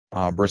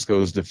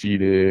 Briscoes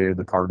defeated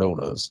the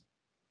Cardonas.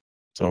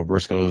 So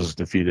Briscoes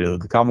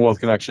defeated the Commonwealth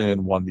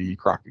Connection, won the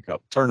Crockett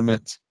Cup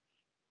tournament.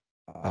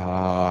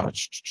 Anthony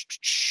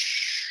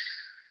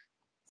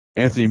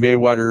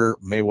Mayweather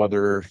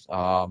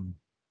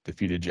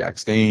defeated Jack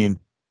Stane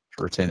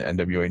for a 10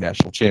 NWA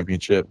National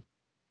Championship.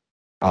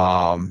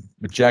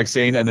 But Jack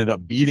Stane ended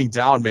up beating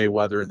down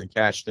Mayweather and then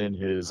cashed in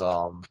his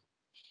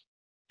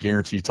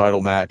guaranteed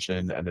title match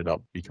and ended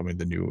up becoming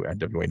the new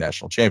NWA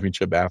National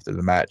Championship after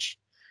the match.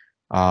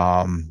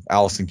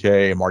 Allison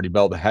Kay and Marty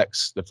Bell, the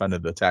Hex,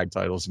 defended the tag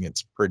titles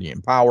against Pretty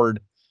Empowered.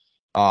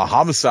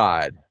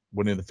 Homicide,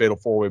 winning the Fatal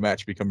 4-Way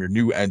match, become your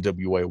new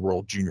NWA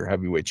World Junior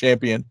Heavyweight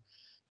Champion.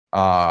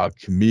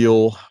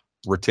 Camille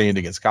retained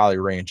against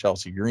Kylie Ray and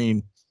Chelsea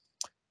Green.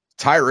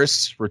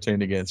 Tyrus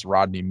retained against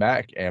Rodney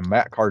Mack, and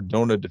Matt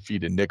Cardona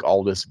defeated Nick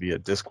Aldis via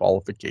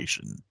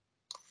disqualification.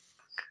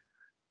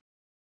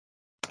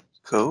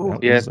 Cool.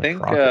 Yeah, I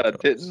think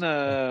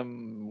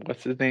didn't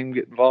what's his name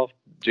get involved?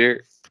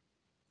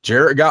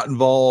 Jarrett got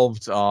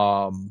involved.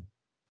 The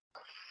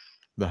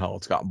hell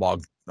it's got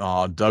involved.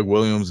 Doug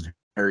Williams and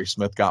Harry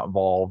Smith got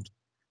involved.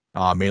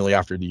 Mainly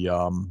after the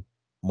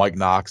Mike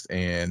Knox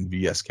and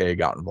VSK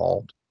got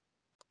involved.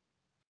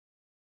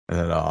 And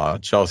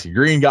then Chelsea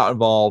Green got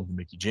involved.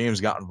 Mickey James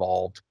got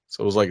involved.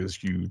 So it was like this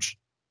huge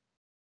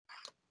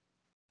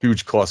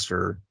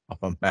cluster of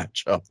a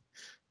matchup.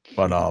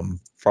 But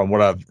from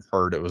what I've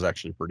heard, it was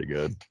actually pretty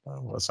good,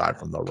 aside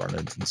from the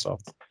run-ins and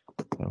stuff.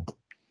 So,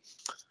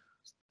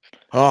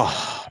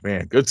 oh,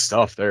 man, good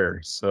stuff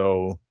there.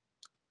 So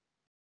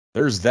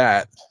there's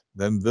that.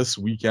 Then this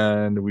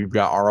weekend, we've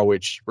got ROH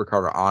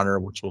Supercard of Honor,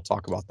 which we'll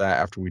talk about that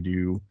after we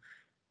do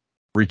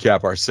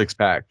recap our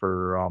 6-pack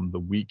for the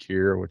week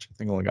here, which I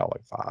think only got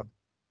like 5.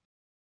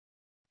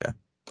 Yeah.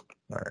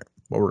 All right.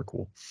 Well, we're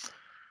cool.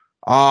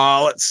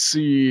 Let's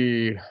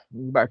see.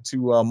 Back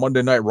to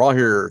Monday Night Raw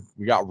here.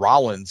 We got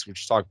Rollins,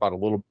 which we talked about a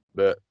little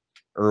bit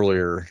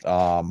earlier.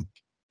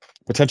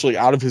 Potentially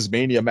out of his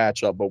Mania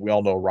matchup, but we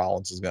all know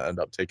Rollins is going to end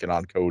up taking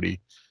on Cody.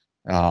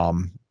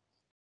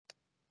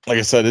 Like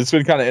I said, it's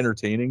been kind of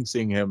entertaining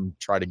seeing him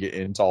try to get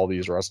into all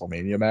these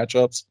WrestleMania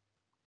matchups.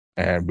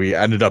 And we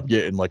ended up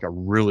getting like a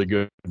really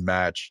good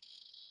match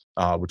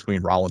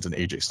between Rollins and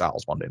AJ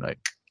Styles Monday night.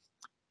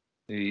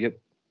 Yep.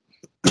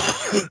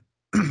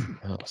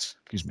 Oh,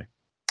 excuse me.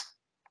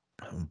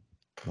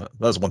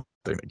 That's one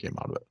thing that came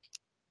out of it.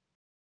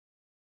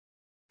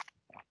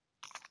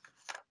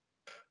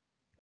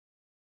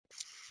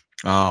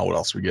 What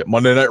else we get?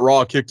 Monday Night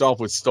Raw kicked off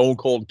with Stone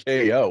Cold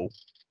KO.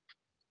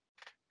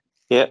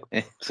 Yep.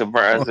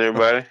 Surprise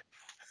everybody.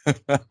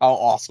 How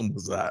awesome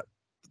was that?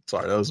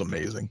 Sorry, that was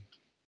amazing.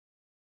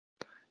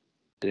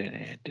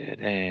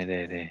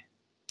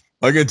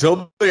 Like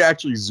until they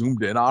actually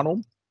zoomed in on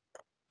him,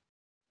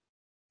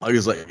 I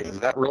was like, "Is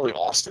that really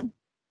Austin?"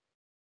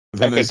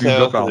 And then I they could zoomed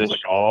tell up, and I was the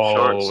like, "Oh,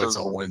 shorts it's was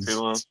Owens." too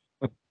long.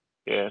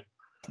 Yeah.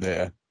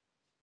 Yeah,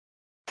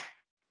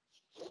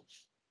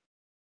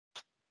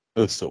 it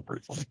was still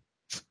pretty funny.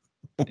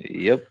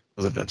 Yep. I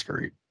was like, "That's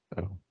great."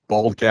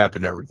 Bald cap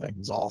and everything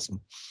is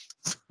awesome.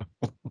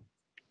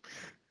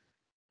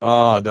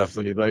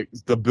 Definitely. Like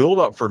the build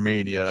up for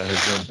Mania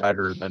has been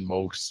better than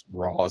most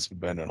Raws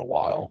have been in a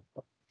while.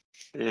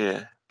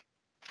 Yeah.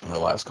 In the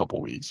last couple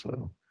of weeks.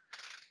 So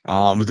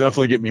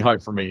definitely get me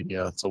hyped for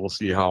Mania. So we'll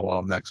see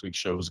how next week's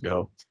shows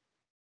go.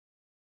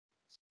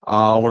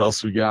 What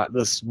else we got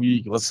this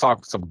week? Let's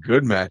talk some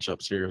good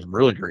matchups here. Some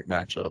really great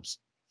matchups.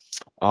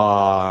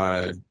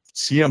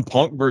 CM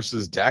Punk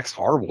versus Dax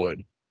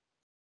Harwood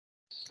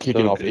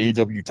kicking off good.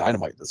 AEW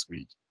Dynamite this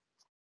week.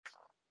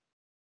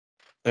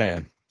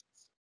 Man,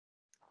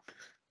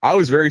 I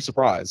was very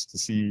surprised to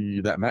see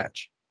that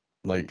match.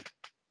 Like,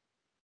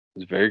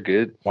 It's very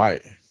good. why?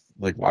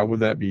 Like, why would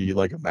that be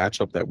like a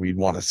matchup that we'd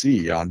want to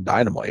see on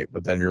Dynamite?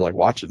 But then you're like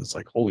watching, it's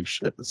like, holy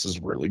shit, this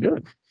is really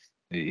good.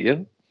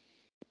 Yep.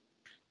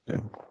 Yeah.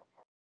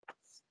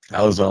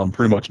 That was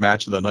pretty much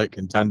match of the night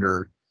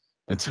contender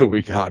until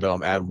we got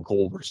Adam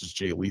Cole versus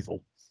Jay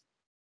Lethal.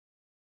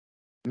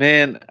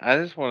 Man, I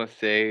just want to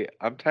say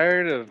I'm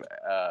tired of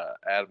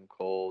Adam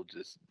Cole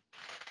just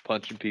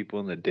punching people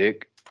in the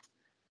dick.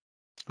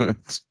 No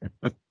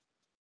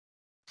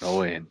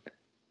win.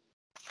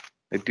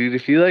 Like, dude,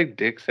 if you like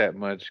dicks that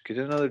much, get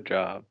another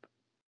job.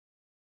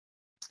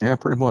 Yeah,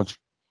 pretty much.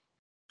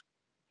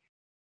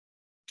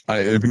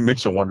 It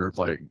makes you wonder if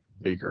like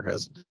Baker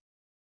has.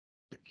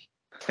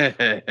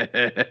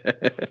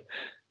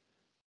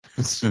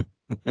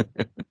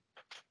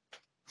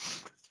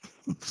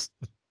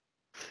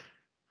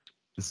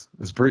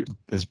 Is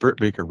Britt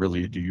Baker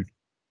really a dude?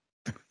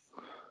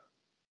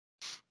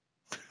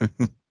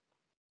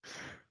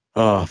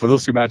 But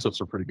those two matchups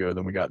are pretty good.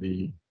 Then we got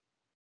the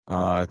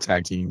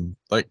tag team.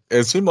 Like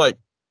it seemed like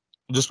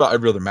just about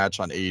every other match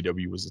on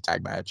AEW was a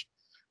tag match.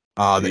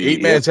 The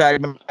 8-man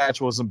tag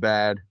match wasn't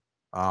bad.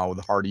 With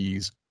the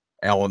Hardys,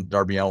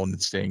 Darby Allin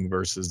and Sting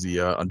versus the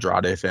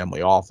Andrade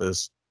Family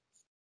Office.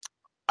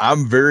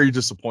 I'm very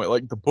disappointed.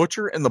 Like the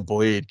Butcher and the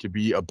Blade could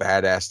be a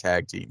badass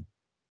tag team.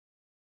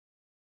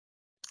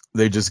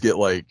 They just get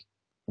like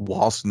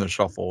lost in the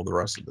shuffle of the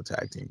rest of the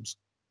tag teams.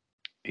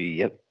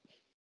 Yep.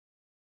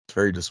 It's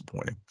very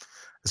disappointing.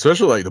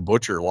 Especially like the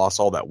Butcher lost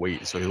all that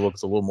weight, so he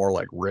looks a little more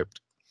like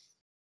ripped.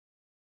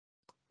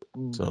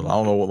 So I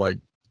don't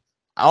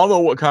know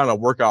what kind of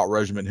workout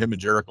regimen him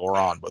and Jericho are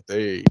on, but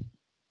they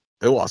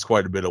lost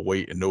quite a bit of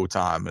weight in no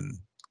time, and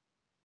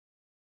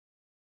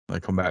they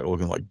come back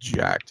looking like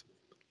jacked.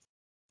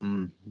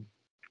 Oh,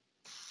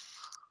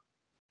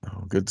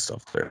 good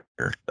stuff there.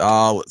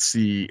 Let's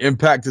see.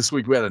 Impact this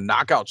week. We had a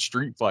knockout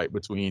street fight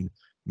between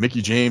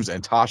Mickie James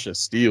and Tasha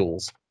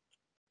Steelz.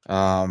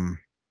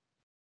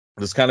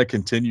 Just kind of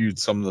continued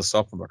some of the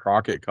stuff from the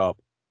Crockett Cup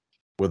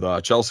with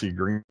Chelsea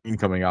Green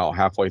coming out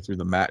halfway through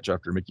the match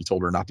after Mickie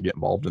told her not to get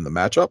involved in the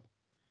matchup.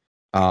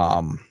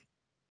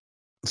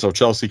 So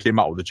Chelsea came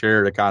out with a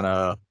chair to kind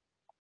of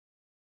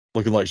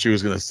looking like she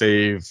was going to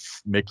save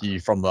Mickie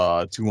from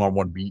the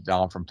 2-on-1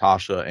 beatdown from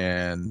Tasha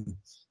and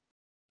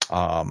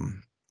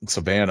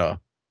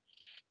Savannah.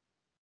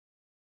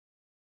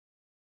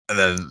 And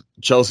then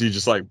Chelsea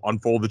just like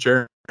unfolded the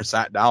chair,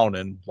 sat down,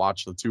 and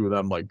watched the two of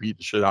them like beat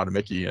the shit out of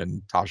Mickie,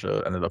 and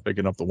Tasha ended up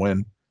picking up the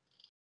win.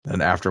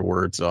 And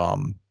afterwards,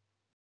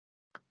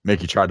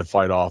 Mickie tried to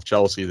fight off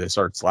Chelsea. They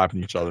started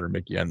slapping each other, and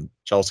Mickie and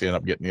Chelsea ended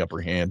up getting the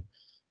upper hand.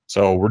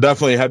 So we're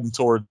definitely heading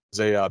towards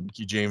a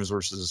Mickie James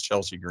versus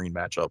Chelsea Green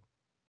matchup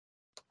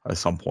at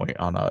some point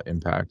on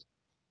Impact.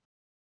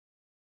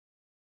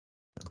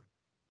 A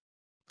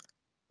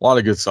lot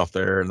of good stuff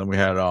there. And then we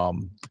had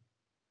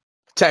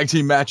tag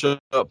team matchup,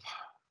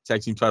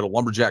 tag team title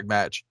lumberjack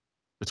match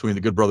between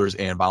the Good Brothers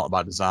and Violent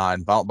by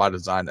Design. Violent by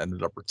Design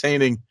ended up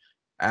retaining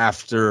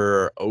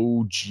after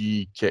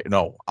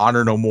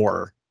Honor No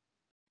More,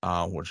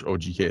 which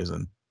OGK is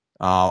in.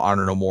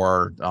 Honor No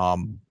More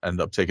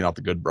ended up taking out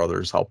the Good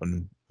Brothers,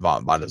 helping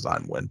Violent by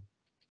Design win.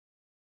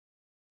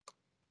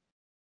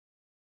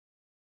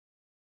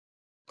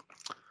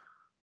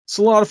 It's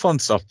a lot of fun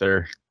stuff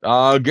there.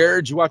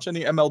 Garrett, did you watch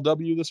any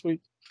MLW this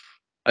week?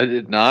 I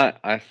did not.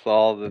 I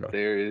saw that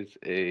there is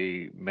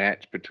a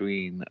match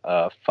between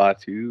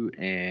Fatu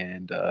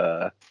and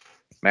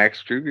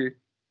Max Kruger.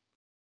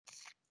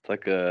 It's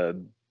like a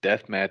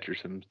death match or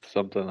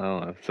something. I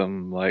don't know.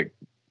 Some like,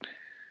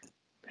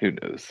 who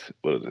knows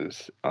what it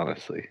is?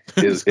 Honestly,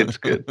 it's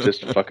good.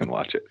 Just fucking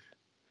watch it.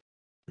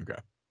 Okay.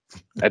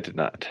 I did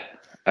not.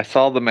 I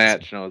saw the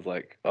match and I was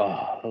like,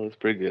 oh, that was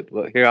pretty good.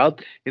 Well, here,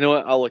 you know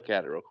what? I'll look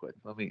at it real quick.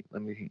 Let me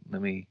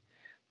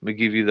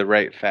give you the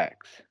right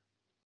facts.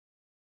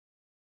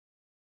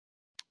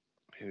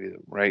 Maybe the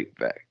right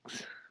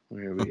facts.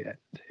 Where are we at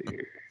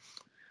here?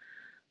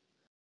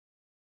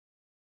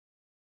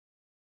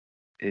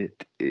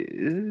 It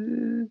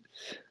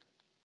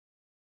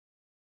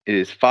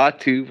is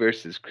Fatu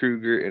versus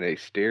Kruger in a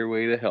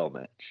Stairway to Hell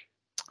match.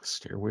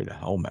 Stairway to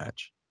Hell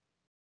match.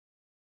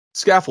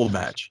 Scaffold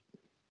match.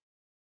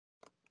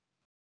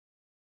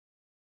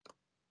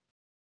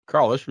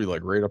 Carl, this should be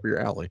like right up your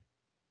alley.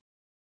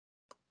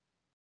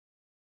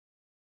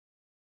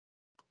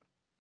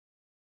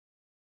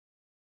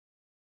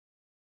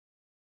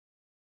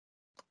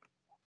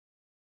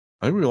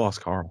 I think we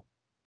lost Carl.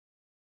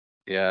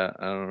 Yeah,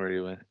 I don't know where he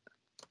went.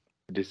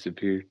 He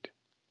disappeared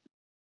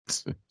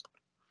to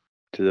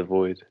the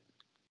void.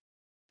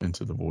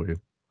 Into the void.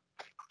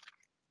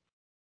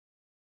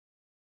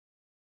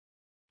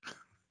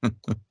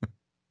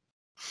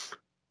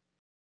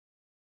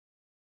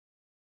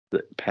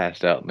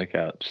 Passed out on the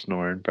couch,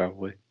 snoring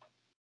probably.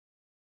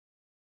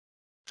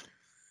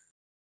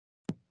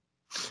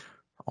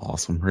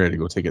 Awesome. Ready to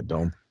go take a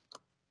dome.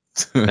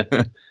 Yeah,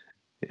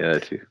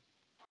 that too.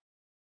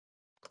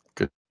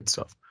 Good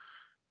stuff.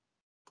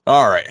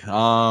 All right.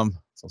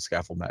 So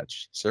scaffold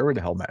match, Stairway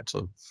to Hell match.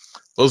 So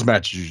those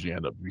matches usually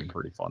end up being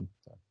pretty fun.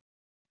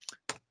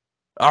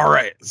 All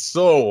right.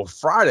 So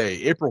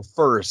Friday, April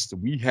 1st,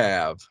 we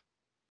have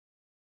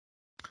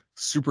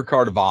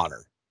Supercard of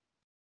Honor,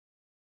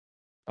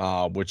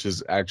 which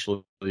is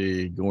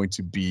actually going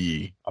to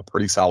be a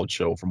pretty solid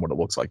show from what it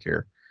looks like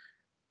here.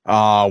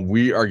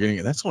 We are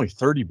getting, that's only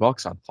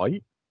 $30 on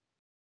Fight.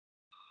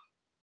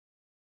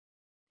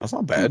 That's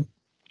not bad.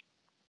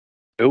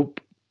 Nope.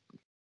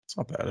 It's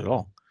not bad at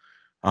all.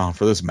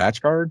 For this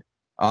match card,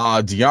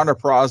 Deonna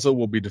Purrazzo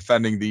will be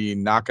defending the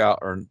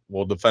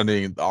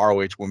defending the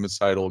ROH Women's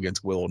title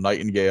against Willow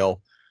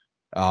Nightingale.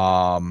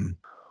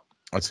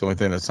 That's the only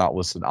thing that's not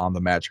listed on the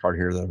match card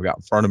here that I've got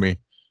in front of me.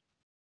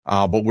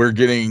 But we're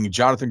getting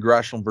Jonathan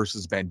Gresham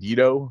versus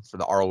Bandito for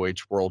the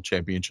ROH World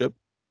Championship.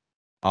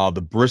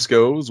 The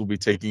Briscoes will be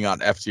taking on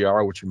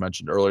FTR, which we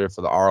mentioned earlier,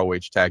 for the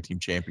ROH Tag Team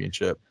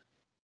Championship.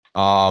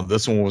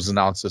 This one was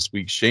announced this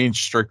week. Shane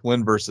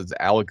Strickland versus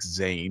Alex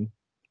Zane.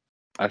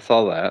 I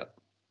saw that.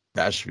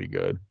 That should be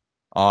good.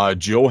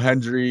 Joe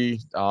Hendry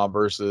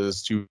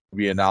versus to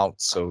be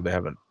announced. So they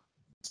haven't.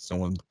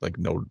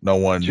 No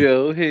one.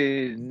 Joe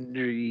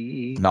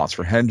Hendry. Announced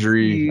for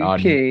Hendry.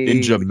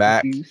 Ninja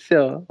Mac.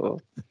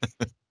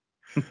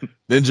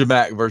 Ninja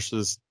Mac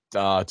versus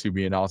to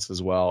be announced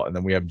as well. And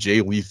then we have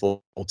Jay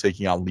Lethal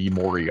taking on Lee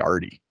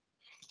Moriarty.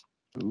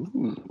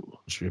 Ooh.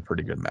 Should be a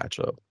pretty good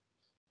matchup.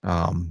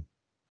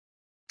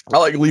 I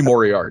like Lee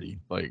Moriarty,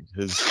 like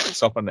his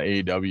stuff on the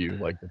AEW,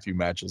 like the few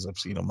matches I've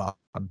seen him on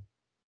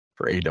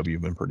for AEW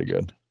have been pretty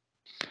good.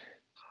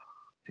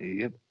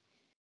 Yep.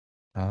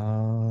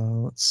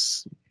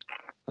 Let's see.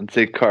 I'd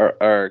say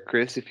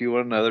Chris, if you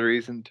want another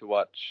reason to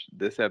watch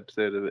this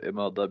episode of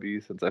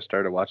MLW since I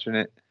started watching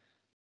it,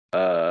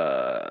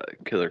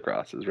 Killer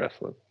Cross is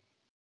wrestling.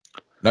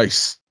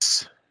 Nice.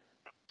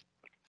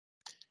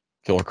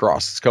 Killer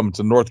Cross is coming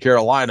to North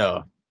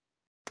Carolina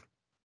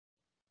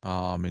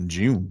in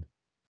June.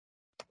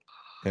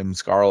 Him,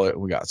 Scarlett,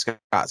 we got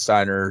Scott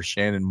Steiner,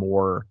 Shannon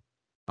Moore,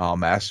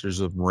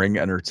 Masters of Ring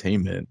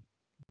Entertainment,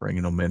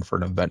 bringing them in for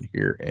an event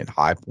here in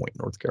High Point,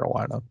 North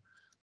Carolina.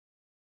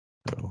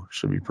 So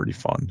should be pretty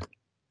fun.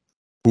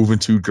 Moving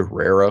to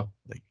Guerrera,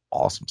 like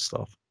awesome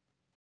stuff.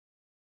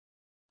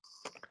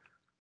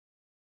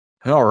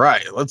 All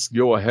right, let's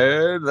go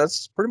ahead.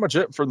 That's pretty much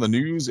it for the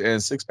news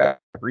and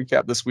six-pack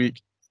recap this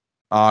week.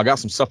 I got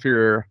some stuff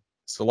here,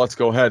 so let's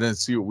go ahead and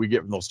see what we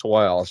get from those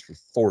toy aisles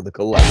for the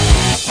collection.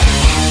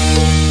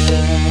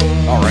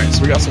 All right,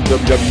 so we got some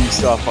WWE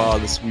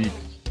stuff this week.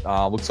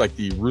 Looks like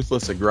the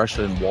Ruthless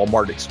Aggression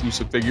Walmart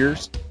exclusive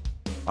figures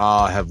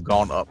have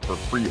gone up for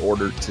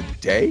pre-order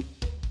today.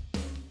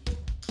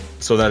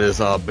 So that is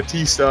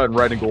Batista in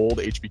red and gold,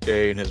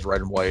 HBK in his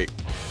red and white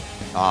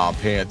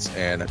pants,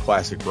 and a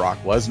classic Brock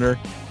Lesnar.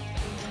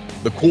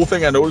 The cool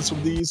thing I noticed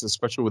with these,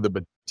 especially with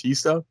the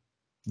Batista,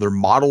 they're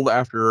modeled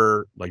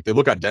after, like, they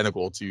look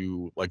identical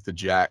to like the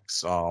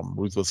Jax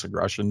Ruthless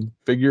Aggression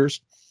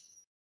figures,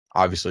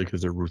 obviously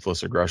because they're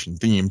Ruthless Aggression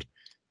themed.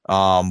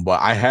 But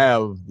I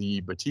have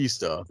the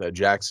Batista that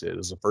Jax did.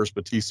 It's the first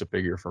Batista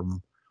figure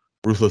from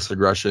Ruthless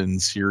Aggression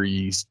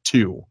Series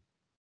 2.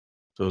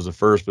 So it was the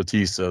first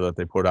Batista that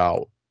they put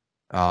out.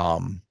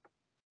 And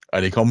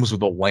it comes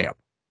with a lamp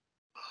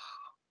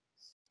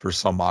for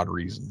some odd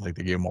reason. Like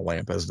they gave him a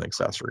lamp as an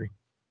accessory.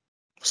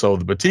 So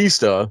the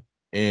Batista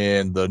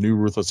and the new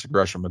Ruthless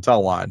Aggression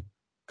Mattel line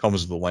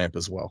comes with a lamp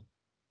as well.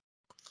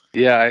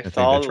 Yeah, I think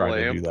saw they the tried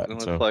to lamp do that, and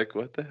was so. like,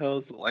 what the hell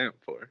is the lamp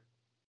for?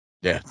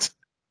 Yeah.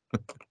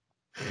 It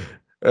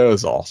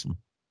was awesome.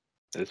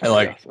 It's And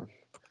like, awesome.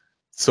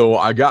 So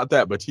I got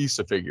that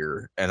Batista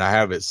figure, and I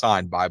have it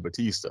signed by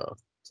Batista.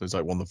 So it's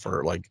like one of the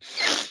first, like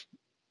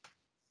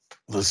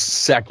the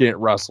second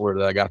wrestler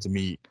that I got to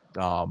meet.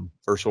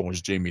 First one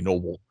was Jamie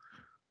Noble.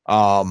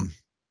 But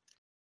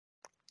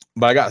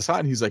I got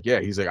signed. He's like,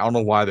 I don't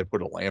know why they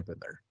put a lamp in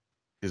there.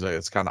 He's like,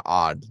 it's kind of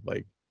odd.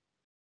 Like,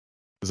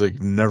 he's like,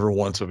 never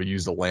once have I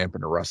used a lamp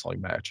in a wrestling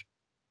match.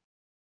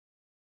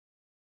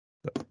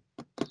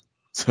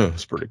 So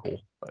it's pretty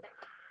cool.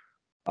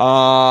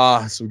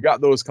 But, so we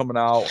got those coming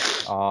out.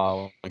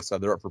 Like I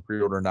said, they're up for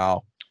pre-order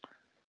now.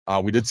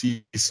 We did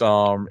see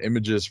some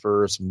images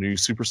for some new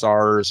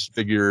Superstars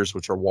figures,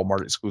 which are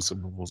Walmart exclusive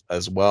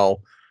as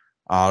well.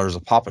 There's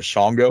a Papa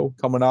Shango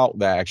coming out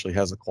that actually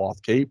has a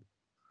cloth cape.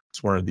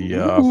 It's one of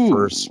the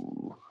first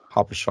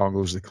Papa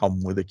Shangos that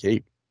come with a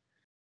cape.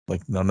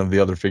 Like none of the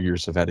other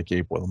figures have had a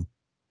cape with them.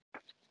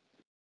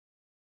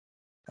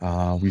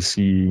 We've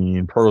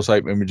seen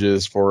prototype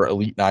images for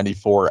Elite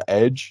 94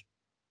 Edge,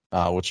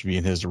 which would be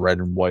in his red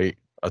and white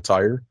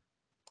attire,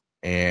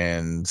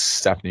 and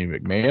Stephanie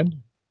McMahon.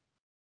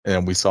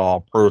 And we saw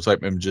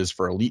prototype images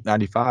for Elite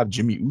 95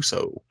 Jimmy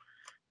Uso,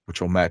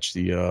 which will match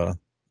the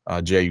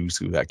Jey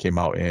Uso that came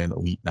out in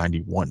Elite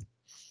 91.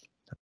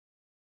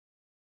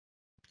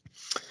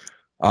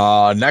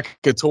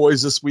 NECA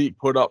Toys this week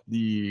put up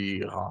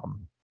the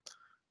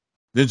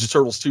Ninja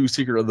Turtles 2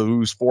 Secret of the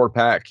Ooze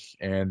 4-pack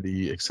and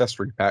the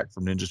accessory pack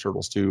from Ninja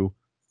Turtles 2,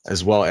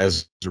 as well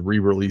as the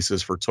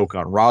re-releases for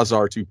Tokan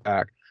Razar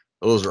 2-pack.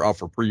 Those are up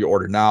for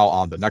pre-order now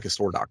on the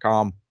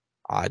NECAstore.com.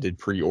 I did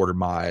pre-order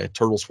my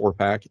Turtles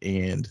 4-pack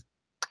and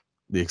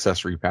the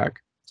accessory pack.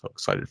 So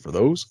excited for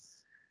those.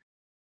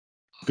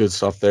 Good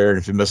stuff there. And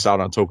if you missed out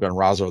on Tokan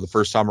Razar the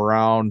first time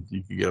around,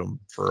 you can get them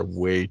for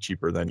way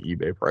cheaper than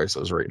eBay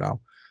prices right now.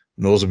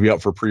 And those will be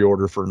up for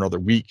pre-order for another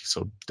week,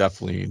 so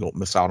definitely don't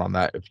miss out on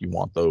that if you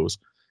want those.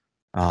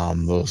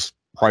 Those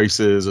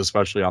prices,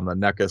 especially on the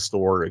NECA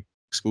store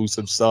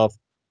exclusive stuff,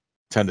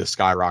 tend to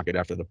skyrocket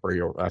after the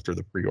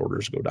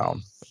pre-orders go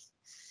down.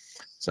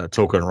 So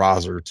Token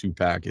Razor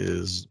 2-pack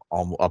is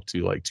up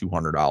to like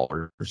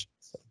 $200.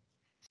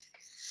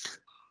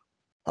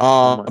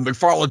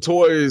 McFarlane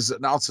Toys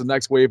announced the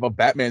next wave of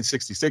Batman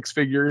 66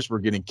 figures. We're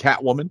getting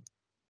Catwoman.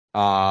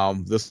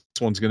 This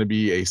one's going to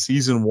be a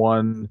season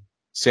 1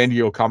 San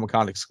Diego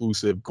Comic-Con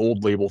exclusive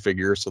gold label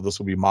figure. So this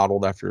will be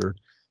modeled after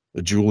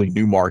the Julie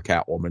Newmar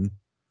Catwoman.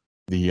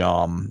 The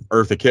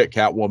Eartha Kitt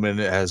Catwoman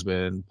has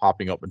been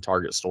popping up in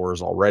Target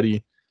stores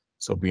already.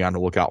 So be on the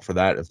lookout for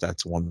that if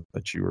that's one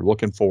that you were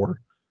looking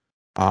for.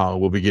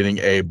 We'll be getting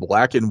a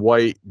black and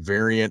white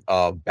variant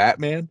of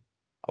Batman,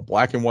 a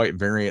black and white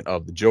variant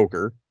of the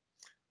Joker,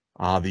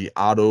 the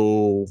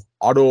Otto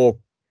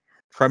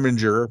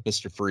Preminger,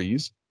 Mr.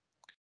 Freeze.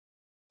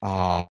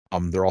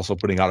 They're also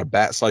putting out a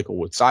Bat Cycle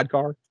with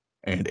Sidecar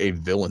and a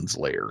Villain's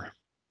Lair.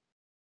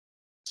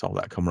 So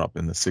that coming up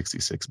in the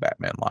 66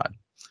 Batman line.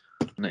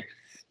 Nice.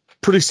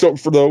 Pretty stoked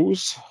for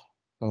those.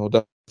 I'll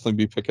definitely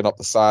be picking up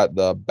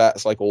the Bat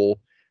Cycle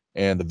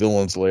and the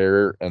Villain's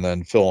Lair, and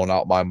then filling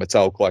out my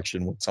Mattel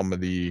collection with some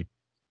of the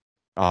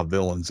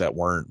villains that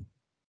weren't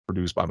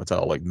produced by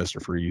Mattel, like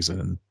Mr. Freeze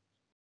and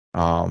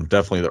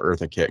definitely the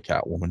Eartha Kitt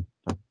Catwoman.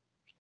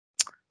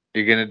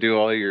 You're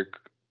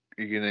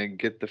gonna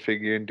get the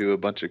figure and do a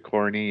bunch of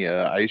corny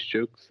ice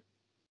jokes.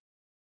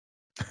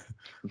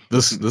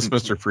 This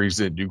Mr. Freeze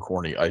didn't do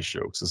corny ice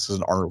jokes. This is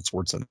an Arnold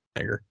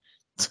Schwarzenegger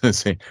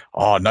saying,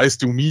 "Oh, nice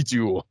to meet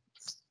you.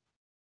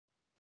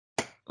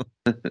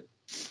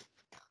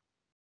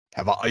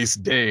 Have a nice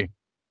day."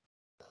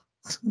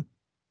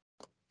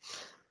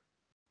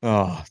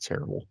 Oh,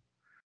 terrible.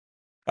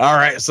 All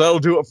right, so that'll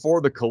do it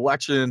for the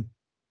collection.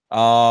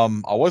 I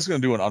was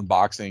going to do an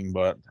unboxing,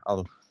 but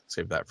I'll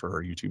save that for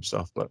our YouTube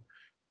stuff. But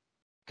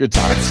good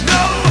times.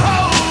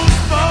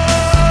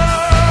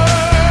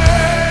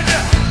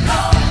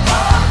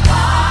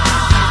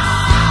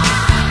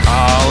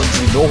 Let's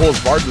see. No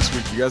Holds Barred this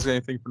week. You guys got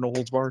anything for No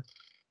Holds Barred?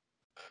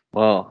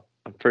 Well,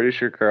 I'm pretty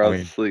sure Carl's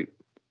asleep.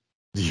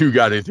 You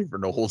got anything for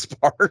No Holds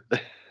Barred?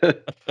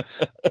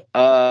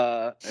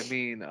 I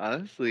mean,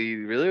 honestly,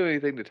 really the only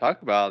thing to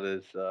talk about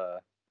is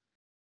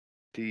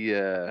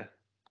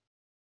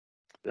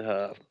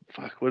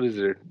what is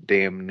their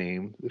damn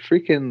name? The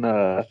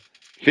freaking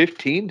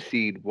 15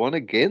 seed won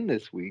again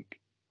this week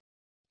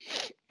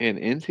in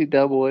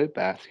NCAA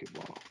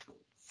basketball.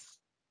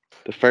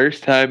 The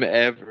first time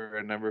ever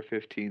a number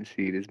 15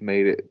 seed has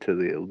made it to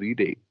the Elite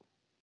Eight.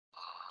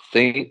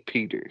 St.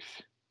 Peter's.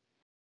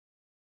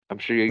 I'm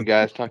sure you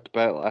guys talked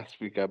about it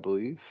last week, I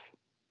believe.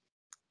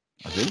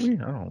 Did we?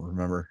 I don't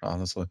remember,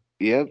 honestly.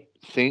 Yep.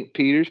 St.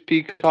 Peter's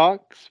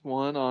Peacocks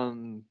won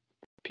on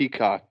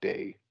Peacock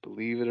Day,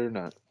 believe it or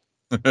not.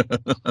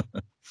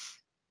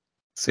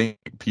 St.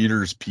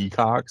 Peter's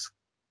Peacocks?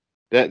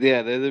 They're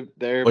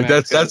like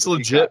that's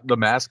legit Peacock. The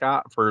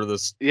mascot for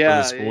this, for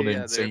the school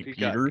named St.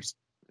 Peter's?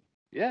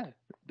 Yeah,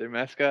 their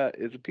mascot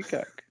is a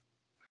peacock.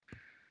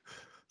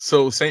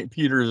 So St.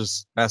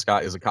 Peter's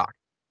mascot is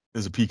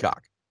a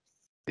peacock.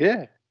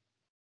 Yeah.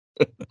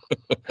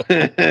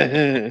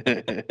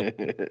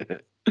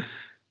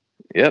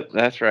 Yep,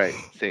 that's right.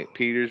 St.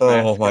 Peter's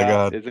Oh, my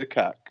mascot God. is a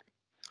cock.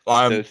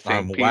 I'm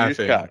St. Peter's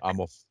laughing. cock. I'm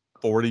a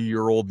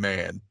 40-year-old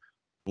man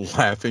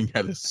laughing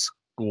at a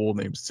school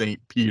named St.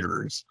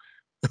 Peter's,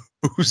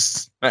 whose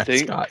St.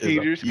 mascot is a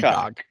Peter's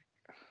peacock.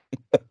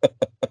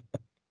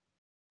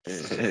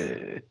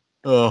 cock.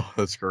 Oh,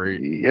 that's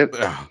great. Yep.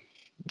 Ah,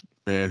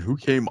 man, who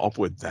came up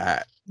with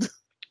that?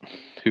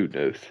 Who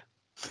knows?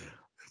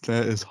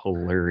 That is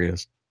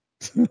hilarious.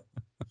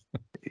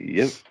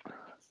 Yep.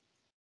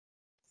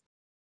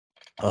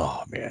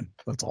 Oh man,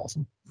 that's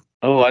awesome.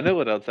 Oh, I know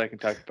what else I can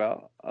talk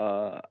about.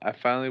 I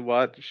finally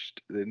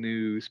watched the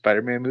new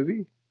Spider-Man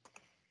movie.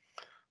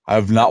 I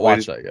have not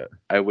watched that yet.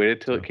 I waited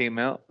till it came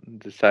out and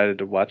decided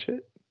to watch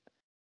it.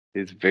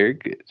 It's very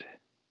good.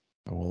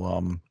 I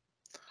will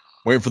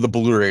wait for the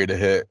Blu-ray to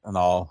hit, and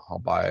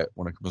I'll buy it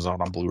when it comes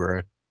out on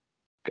Blu-ray.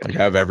 Like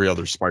I have every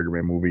other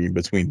Spider-Man movie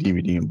between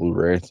DVD and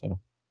Blu-ray. So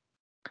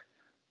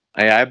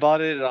I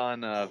bought it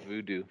on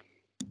Vudu.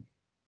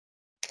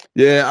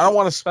 yeah, I don't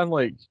want to spend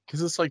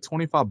because it's like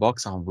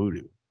 $25 on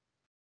Vudu.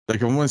 Like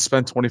if I'm gonna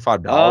spend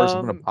 $25,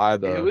 I'm gonna buy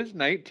the. It was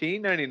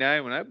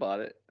 $19.99 when I bought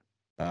it.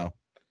 No.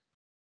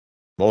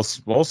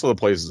 Most of the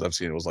places I've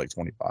seen it was like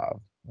 25,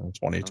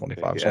 20,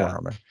 25, somewhere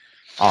around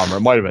there. It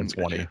might have been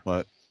 20,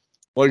 but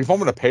like if I'm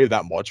gonna pay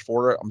that much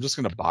for it, I'm just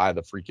gonna buy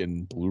the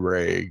freaking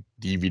Blu-ray,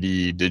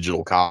 DVD,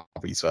 digital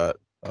copy set.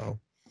 So.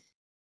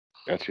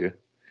 Gotcha.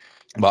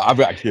 But I've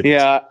got kids.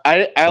 Yeah,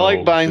 I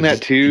like buying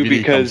that too DVD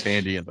because comes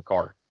handy in the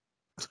car.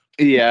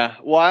 Yeah,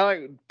 well, I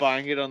like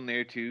buying it on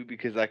there too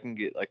because I can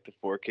get like the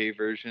 4K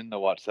version to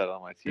watch that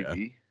on my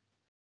TV.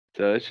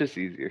 So it's just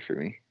easier for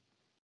me.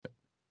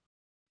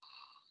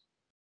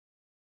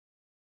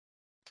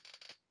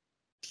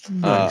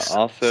 Nice.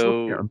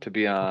 Also, to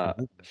be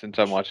since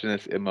I'm watching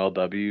this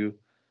MLW,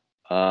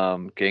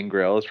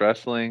 Gangrel is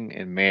wrestling,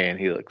 and man,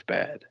 he looks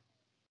bad.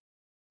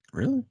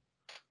 Really?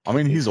 I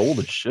mean, he's old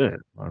as shit.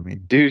 I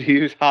mean, dude, he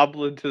was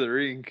hobbling to the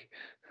ring.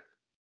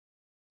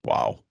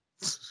 Wow.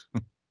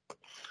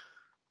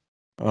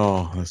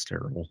 Oh, that's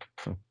terrible.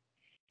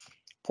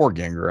 Poor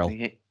Gangrel.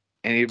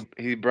 And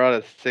he brought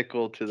a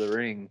sickle to the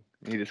ring.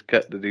 He just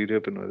cut the dude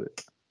open with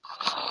it.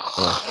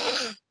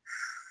 Oh.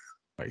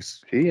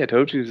 Nice. See, I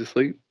told you he was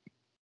asleep.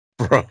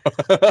 Bro.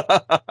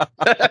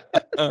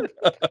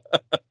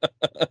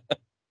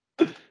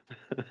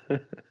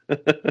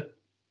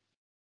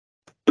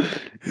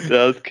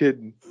 I was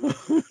kidding.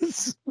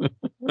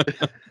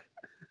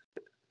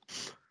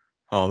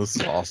 Oh, this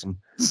is awesome.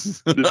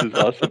 This is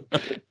awesome.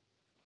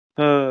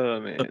 Oh,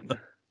 man.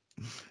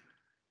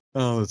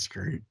 Oh, that's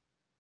great.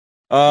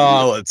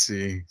 Let's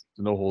see.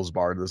 No Holds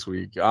Barred this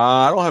week.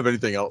 I don't have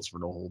anything else for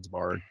No Holds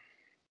Barred.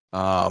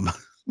 Man,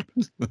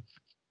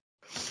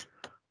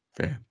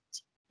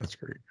 that's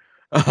great.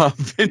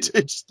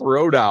 Vintage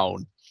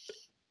Throwdown.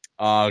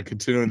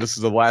 Continuing, this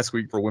is the last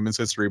week for Women's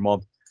History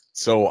Month.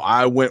 So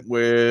I went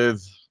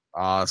with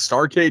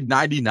Starrcade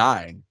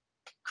 99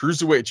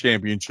 Cruiserweight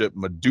Championship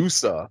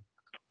Medusa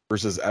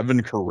versus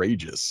Evan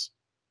Courageous.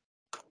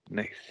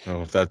 Nice.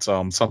 So if that's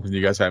something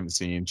you guys haven't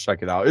seen, check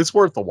it out. It's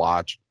worth a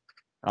watch.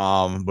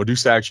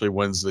 Medusa actually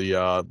wins the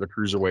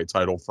Cruiserweight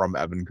title from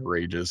Evan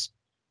Courageous.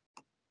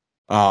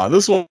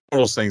 This is one of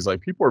those things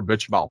like people are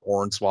bitching about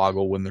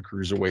Hornswoggle win the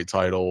Cruiserweight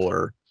title,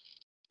 or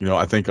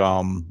I think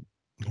I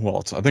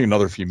think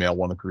another female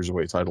won the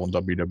Cruiserweight title in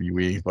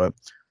WWE, but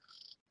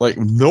like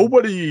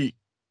nobody,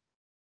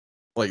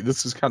 like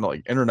this is kind of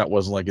like internet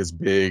wasn't like as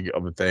big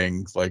of a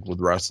thing like with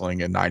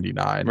wrestling in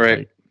 '99, right?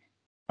 Like,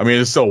 I mean,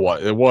 it's still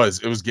what it was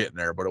getting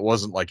there, but it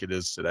wasn't like it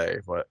is today.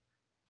 But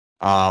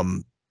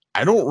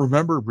I don't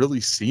remember really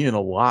seeing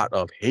a lot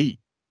of hate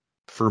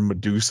for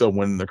Medusa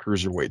winning the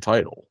Cruiserweight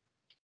title.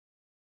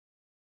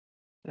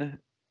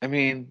 I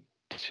mean,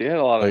 she had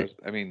a lot of.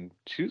 I mean,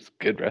 she was a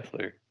good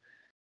wrestler.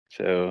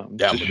 So I'm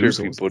just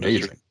Medusa sure people was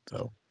amazing.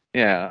 So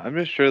yeah, I'm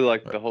just sure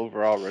like the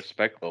overall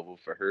respect level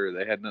for her,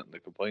 they had nothing to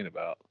complain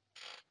about.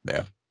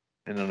 Yeah,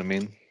 you know what I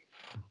mean.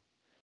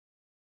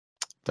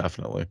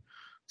 Definitely.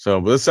 So,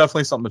 but it's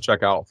definitely something to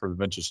check out for the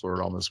Vintage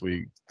Throwdown this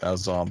week.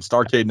 As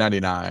Starrcade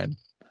 99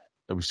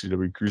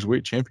 WCW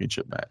Cruiserweight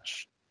Championship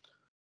match.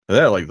 And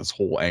they had like this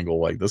whole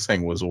angle, like this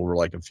thing was over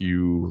like a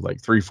few,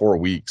 like 3-4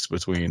 weeks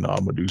between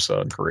Medusa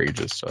and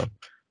Courageous. So it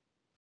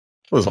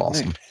was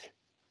awesome. Nice.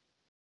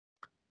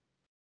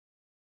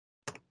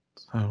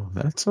 So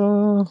that's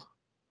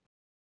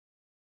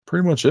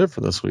pretty much it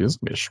for this week. This is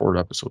gonna be a short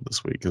episode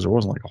this week because there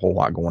wasn't like a whole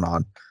lot going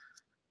on.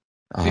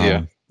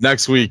 Yeah.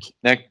 Next week.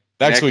 Next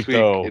week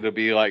though, it'll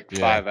be like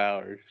 5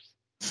 hours.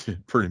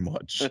 Pretty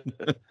much.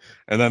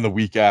 And then the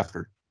week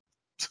after.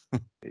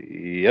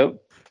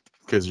 Yep.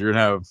 Because we'll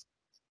have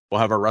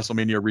our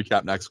WrestleMania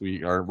recap next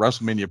week, or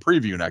WrestleMania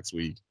preview next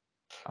week.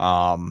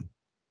 And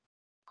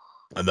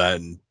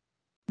then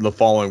the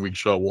following week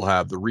show we'll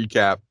have the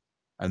recap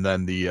and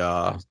then the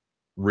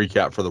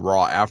recap for the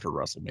Raw after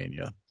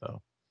WrestleMania.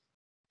 So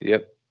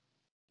yep.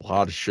 A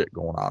lot of shit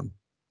going on.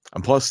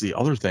 And plus the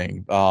other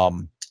thing,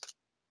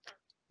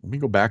 let me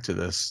go back to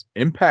this.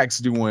 Impact's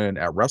doing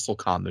at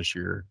WrestleCon this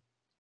year,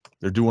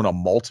 they're doing a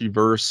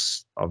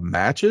multiverse of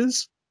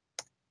matches.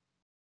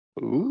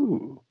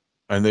 Ooh.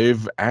 And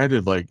they've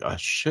added like a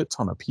shit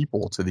ton of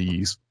people to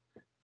these.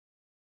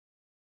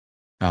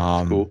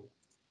 Cool.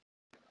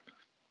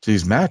 To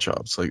these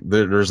matchups. Like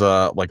there's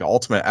a like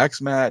Ultimate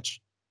X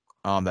match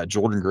that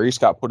Jordan Grace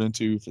got put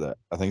into for that.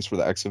 I think it's for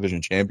the X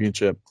Division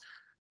Championship.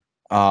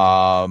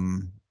 Let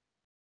me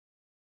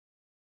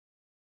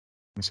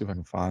see if I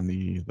can find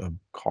the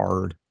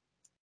card.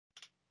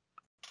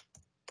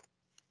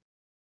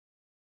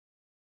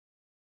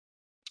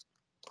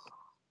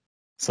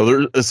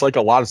 So it's like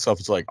a lot of stuff.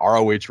 It's like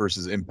ROH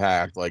versus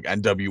Impact, like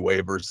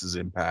NWA versus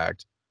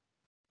Impact,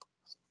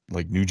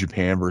 like New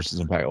Japan versus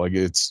Impact. Like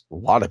it's a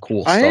lot of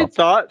cool I stuff. had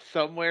thought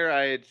somewhere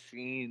I had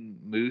seen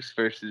Moose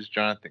versus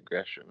Jonathan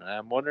Gresham, and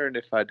I'm wondering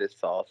if I just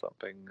saw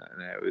something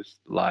and I was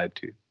lied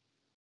to.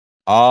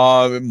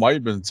 It might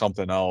have been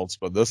something else,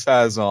 but this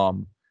has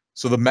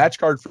so the match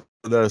card for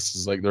this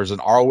is like there's an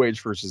ROH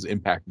versus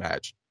Impact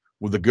match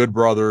with the Good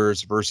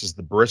Brothers versus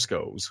the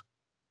Briscoes.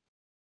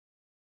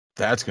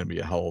 That's gonna be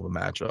a hell of a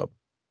matchup.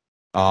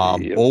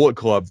 Yep. Bullet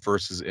Club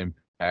versus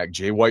Impact,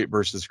 Jay White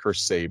versus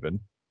Chris Sabin.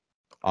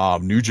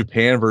 New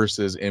Japan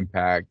versus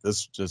Impact.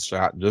 This just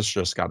got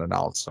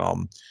announced.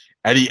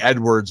 Eddie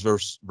Edwards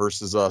versus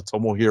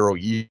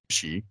Tomohiro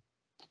Ishii.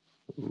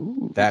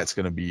 Ooh. That's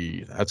gonna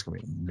be an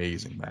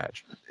amazing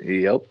match.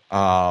 Yep.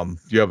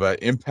 You have an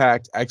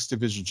Impact X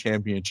Division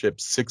Championship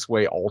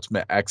 6-way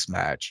Ultimate X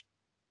match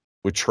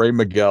with Trey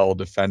Miguel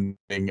defending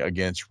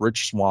against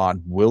Rich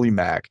Swann, Willie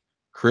Mack,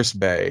 Chris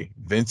Bay,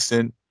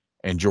 Vincent,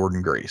 and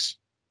Jordan Grace.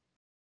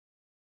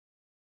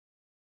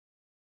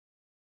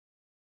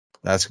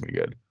 That's gonna be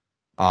good.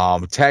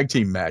 Tag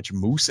team match: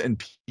 Moose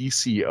and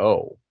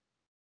PCO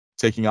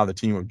taking on the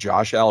team of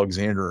Josh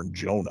Alexander and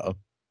Jonah.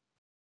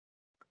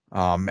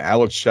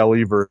 Alex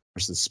Shelley versus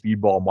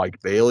Speedball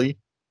Mike Bailey,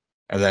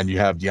 and then you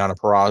have Deonna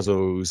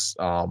Purrazzo's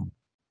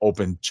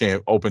open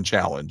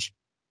challenge.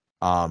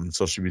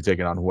 So she'll be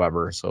taking on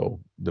whoever. So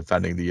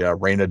defending the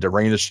Reina de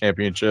Reinas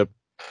championship,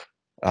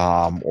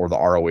 or the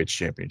ROH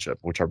championship,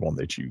 whichever one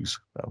they choose.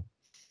 So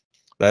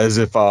that is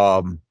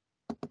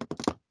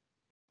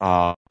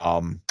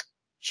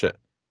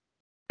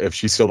if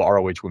she's still the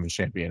ROH Women's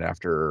Champion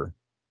after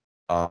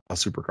a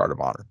Super Card of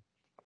Honor.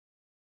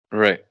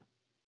 Right.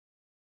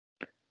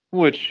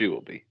 Which she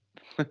will be.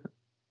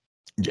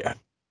 Yeah,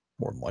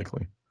 more than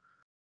likely.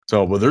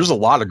 So, but there's a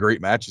lot of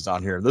great matches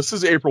on here. This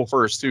is April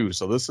 1st too.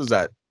 So this is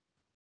at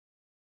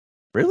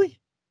really.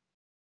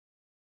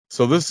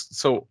 So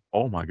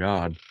oh my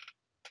god.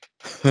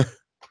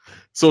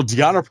 So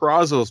Deonna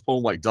Purrazzo is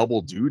pulling like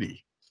double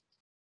duty.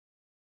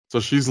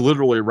 So she's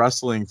literally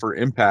wrestling for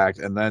Impact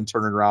and then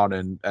turning around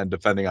and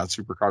defending on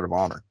Super Card of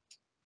Honor.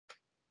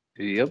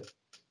 Yep.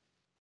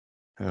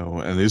 Oh,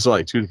 and these are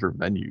like two different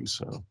venues.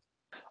 So.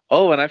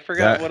 Oh, and I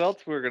forgot what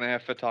else we're gonna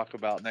have to talk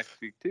about next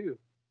week too.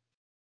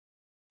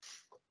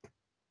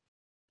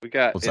 We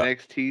got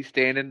NXT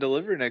Stand and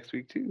Deliver next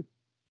week too.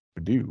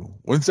 We do.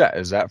 When's that?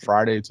 Is that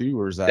Friday too,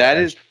 or is that? That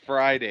is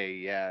Friday.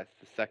 Yeah, it's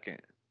the 2nd.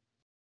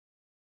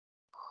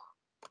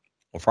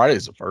 Well,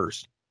 Friday's the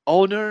 1st.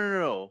 Oh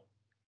no!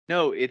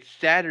 No, it's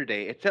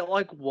Saturday. It's at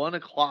like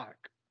 1:00.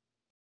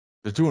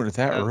 They're doing it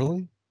that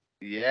early?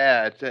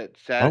 Yeah, it's at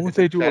Saturday. Why would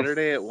they do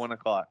Saturday at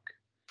 1:00?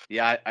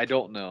 Yeah, I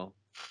don't know.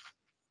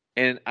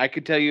 And I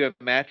could tell you a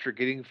match we're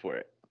getting for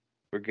it.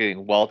 We're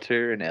getting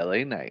Walter and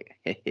LA Knight.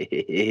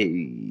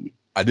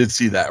 I did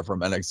see that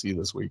from NXT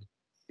this week.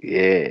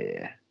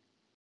 Yeah.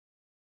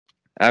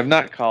 I'm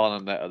not calling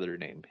him that other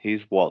name.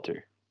 He's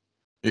Walter.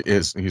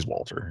 He's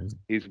Walter.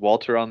 He's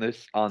Walter on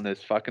this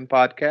fucking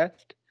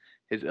podcast.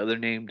 His other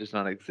name does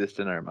not exist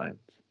in our minds.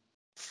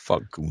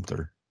 Fuck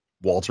Gunther.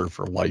 Walter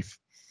for life.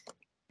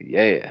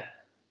 Yeah.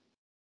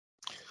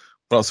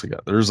 What else we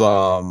got? There's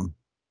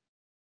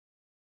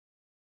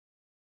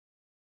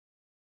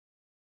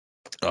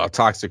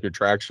Toxic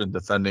Attraction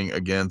defending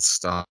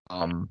against was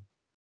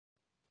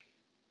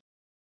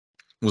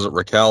it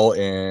Raquel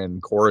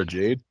and Cora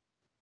Jade?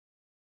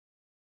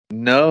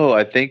 No,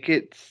 I think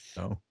it's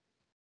no.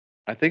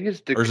 I think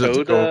it's Dakota. Or is it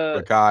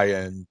Dakota Kai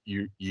and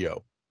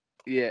Io?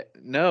 Yeah,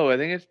 no, I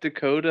think it's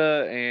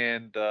Dakota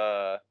and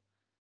the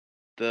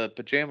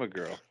Pajama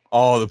Girl.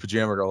 Oh, the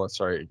Pajama Girl. That's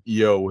right.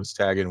 Io was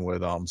tagging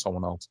with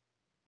someone else.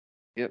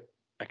 Yep,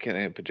 I can't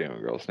name Pajama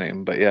Girl's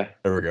name, but yeah.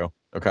 There we go.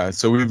 Okay,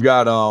 so we've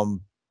got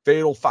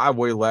fatal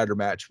 5-way ladder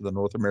match for the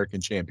North American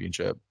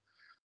Championship.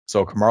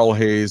 So Carmelo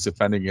Hayes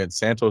defending against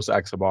Santos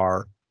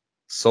Escobar,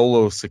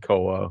 Solo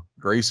Sikoa,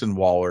 Grayson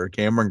Waller,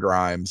 Cameron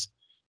Grimes,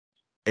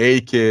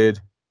 A-Kid,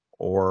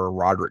 or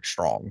Roderick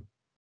Strong.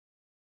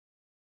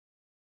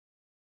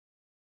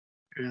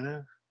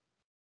 Yeah.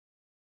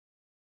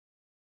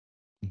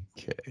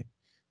 Okay.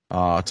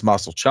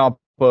 Tommaso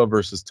Ciampa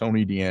versus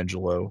Tony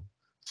D'Angelo.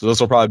 So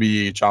this will probably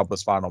be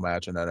Ciampa's final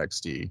match in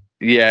NXT.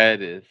 Yeah,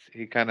 it is.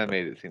 He kind of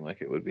made it seem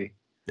like it would be.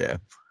 Yeah.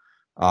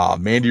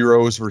 Mandy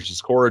Rose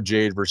versus Cora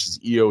Jade versus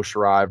Io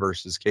Shirai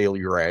versus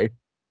Kaylee Ray.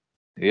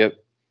 Yep.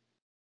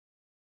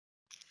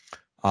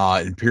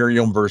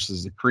 Imperium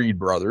versus the Creed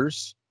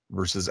Brothers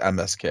versus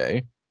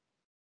MSK.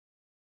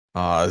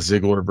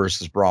 Ziggler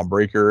versus Braun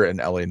Breaker, and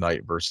LA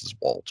Knight versus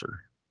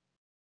Walter.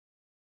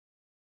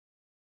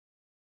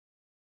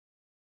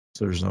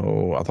 So there's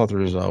no, I thought there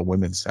was a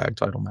women's tag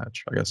title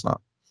match. I guess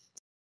not.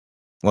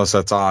 Unless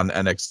that's on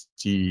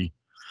NXT.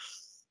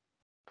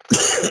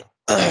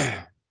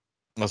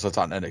 Unless that's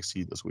on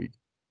NXT this week.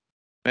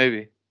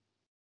 Maybe.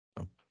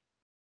 Who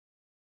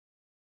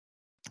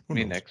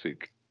Me knows? next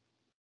week.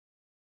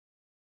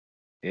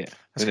 Yeah.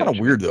 It's who knows? kind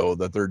of weird though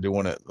that they're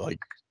doing it like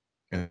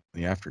in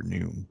the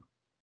afternoon.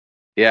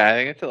 Yeah, I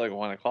think it's at like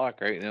 1 o'clock,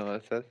 right? You know what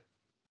it says?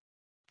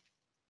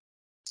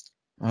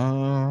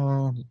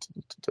 I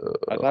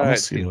I thought I'd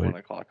seen 1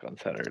 o'clock on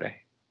Saturday.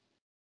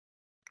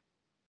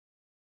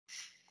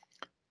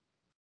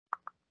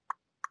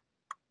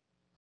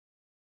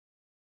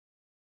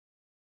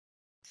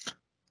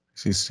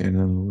 See,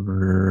 standing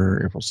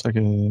over April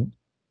 2nd.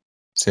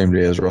 Same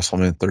day as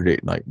WrestleMania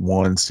 38 Night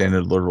 1.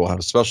 Standard Deliver will have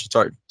a special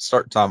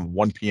start time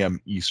 1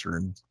 p.m.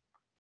 Eastern.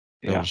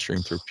 They'll Yeah. stream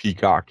through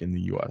Peacock in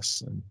the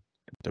U.S. and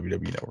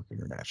WWE Network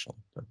International.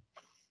 But,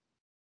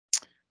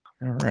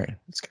 all right.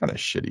 It's kind of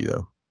shitty,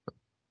 though.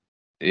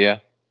 Yeah.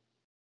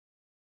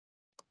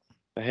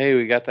 But hey,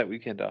 we got that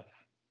weekend off.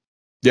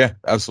 Yeah,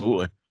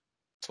 absolutely.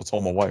 So I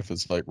told my wife,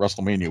 it's like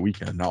WrestleMania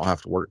weekend. Now I'll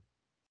have to work.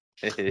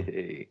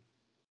 Hey.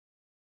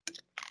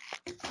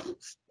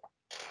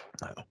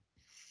 No.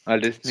 I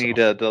just need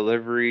a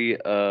delivery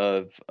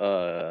of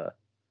some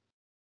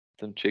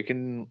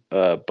chicken,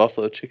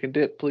 buffalo chicken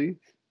dip, please.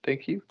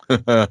 Thank you.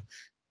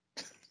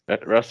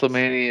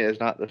 WrestleMania is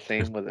not the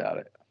same without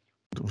it.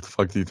 What the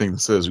fuck do you think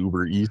this is?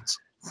 Uber Eats?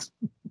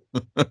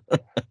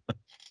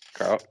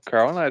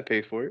 Carl and I'd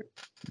pay for it.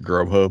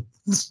 Grubhub?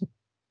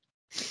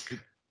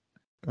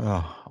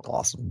 Oh,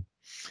 awesome.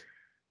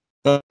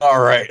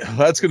 All right.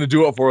 That's going to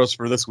do it for us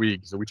for this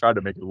week. So we tried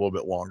to make it a little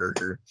bit longer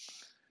here.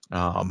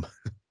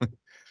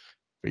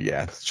 But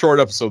yeah, short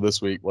episode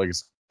this week. Like I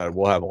said,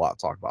 we'll have a lot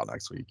to talk about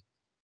next week.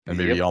 And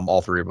maybe Yep.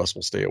 all three of us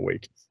will stay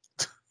awake.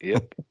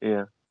 Yep.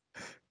 Yeah.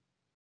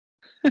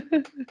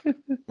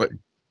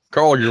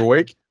 Carl, you're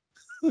awake?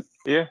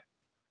 Yeah.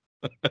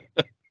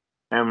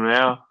 Am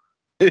now.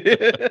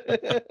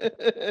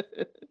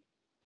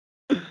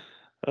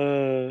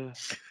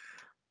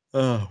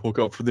 Woke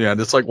up for the end.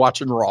 It's like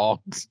watching Raw.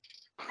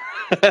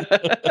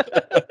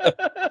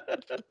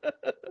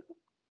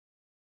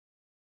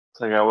 It's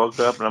like I woke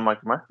up and I'm like,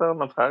 am I still on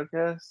the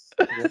podcast?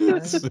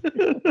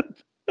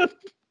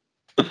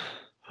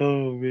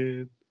 Oh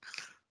man.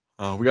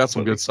 We got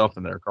some good stuff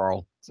in there,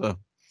 Carl. So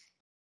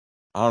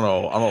I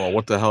don't know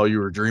what the hell you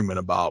were dreaming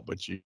about,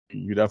 but you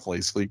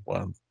definitely sleep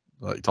when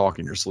talk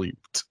in your sleep.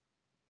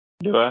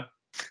 Do I?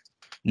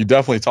 You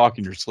definitely talk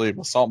in your sleep.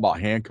 With something about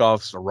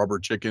handcuffs, a rubber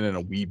chicken, and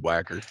a weed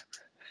whacker.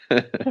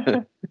 I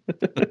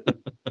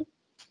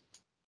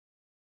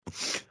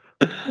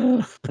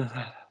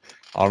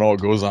don't know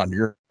what goes on in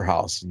your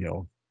house,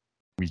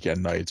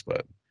 weekend nights,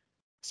 but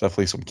it's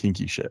definitely some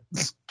kinky shit.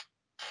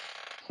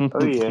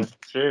 Oh yeah,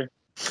 sure.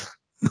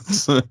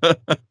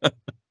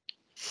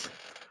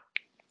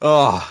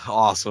 Oh,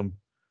 awesome.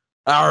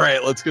 All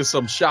right, let's get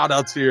some shout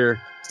outs here.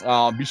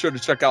 Be sure to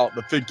check out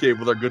the Fig Cave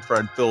with our good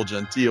friend Phil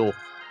Gentile.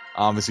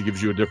 This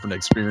gives you a different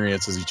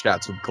experience as he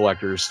chats with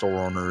collectors, store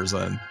owners,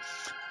 and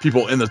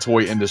people in the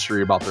toy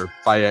industry about their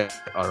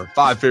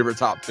 5 favorite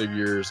top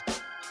figures,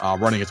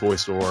 running a toy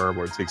store,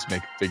 what it takes to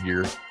make a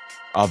figure.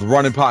 The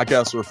Running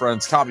Podcast with our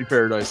friends Tommy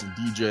Paradise and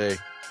DJ.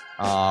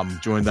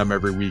 Join them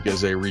every week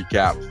as they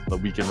recap the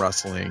week in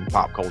wrestling,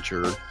 pop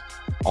culture,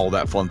 all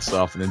that fun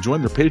stuff. And then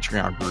join their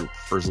Patreon group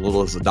for as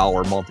little as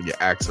 $1 a month to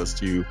get access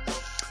to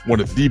one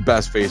of the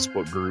best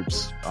Facebook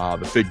groups,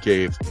 the Fig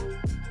Cave.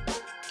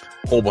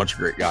 Whole bunch of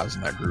great guys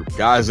in that group,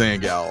 guys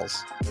and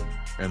gals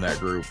in that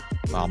group,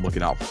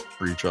 looking out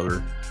for each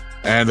other.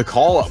 And the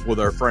call up with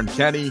our friend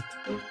Kenny,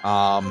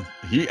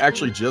 he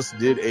actually just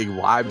did a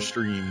live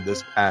stream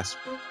this past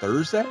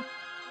Thursday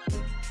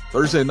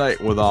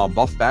night with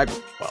Buff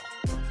Bagwell.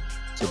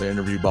 So they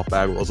interviewed Buff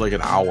Bagwell. It was like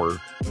an hour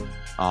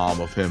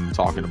of him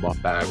talking to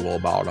Buff Bagwell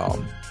about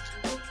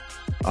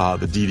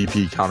the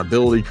DDP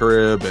accountability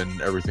crib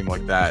and everything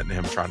like that, and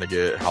him trying to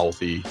get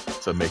healthy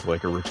to make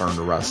like a return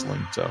to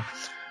wrestling. So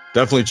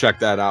definitely check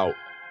that out.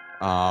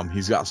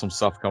 He's got some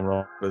stuff coming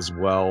up as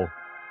well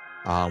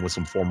with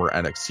some former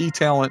NXT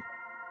talent,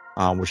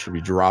 which should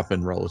be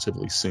dropping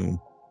relatively soon.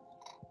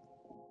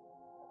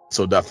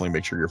 So definitely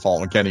make sure you're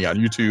following Kenny on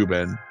YouTube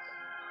and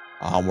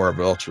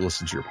wherever else you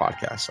listen to your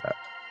podcast at.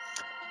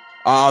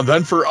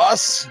 Then for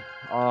us,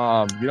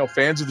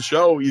 fans of the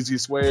show,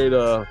 easiest way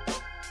to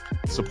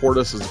support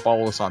us is to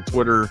follow us on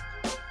Twitter,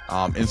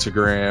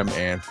 Instagram,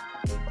 and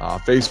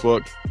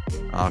Facebook.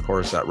 Of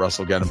course, at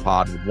WrestleGeddon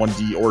Pod with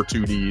 1D or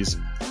 2Ds.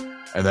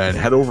 And then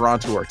head over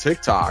onto our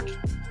TikTok,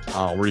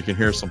 where you can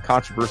hear some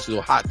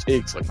controversial hot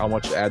takes, like how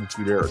much the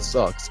Attitude Era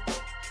sucks.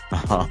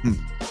 And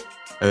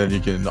then you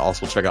can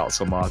also check out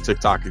some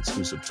TikTok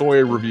exclusive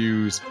toy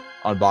reviews,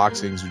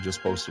 unboxings. We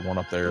just posted one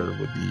up there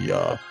with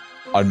the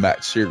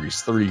Unmatched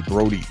Series 3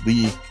 Brody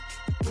Lee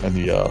and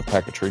the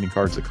pack of trading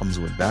cards that comes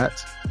with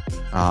that.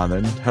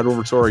 Then head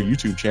over to our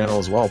YouTube channel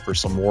as well for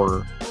some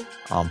more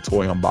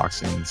toy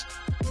unboxings.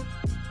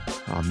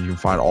 You can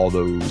find all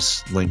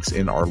those links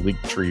in our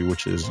link tree,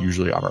 which is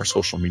usually on our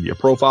social media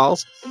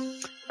profiles.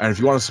 And if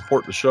you want to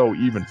support the show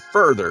even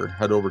further,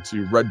 head over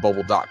to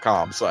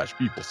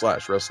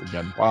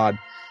redbubble.com/people/WrestlingGettingPod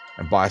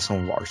and buy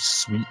some of our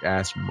sweet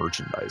ass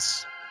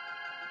merchandise.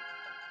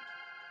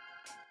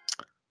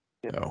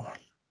 So,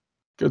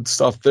 good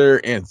stuff there.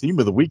 And theme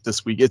of the week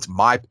this week, it's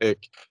my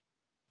pick.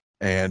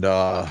 And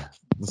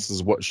this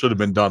is what should have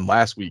been done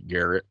last week,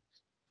 Garrett.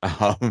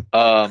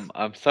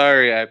 I'm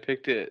sorry, I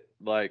picked it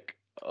like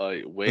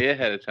way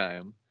ahead of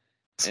time,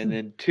 and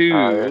then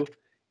two,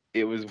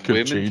 it was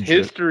Women's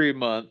History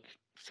Month,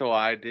 so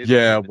I did.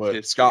 Yeah,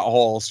 but Scott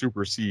Hall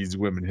supersedes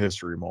Women's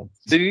History Month.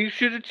 Then you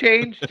should have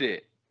changed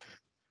it.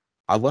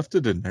 I left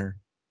it in there.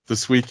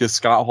 This week is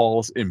Scott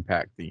Hall's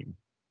Impact theme.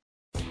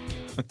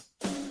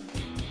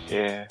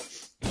 Yeah.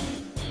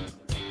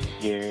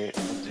 Garrett,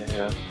 what the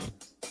hell?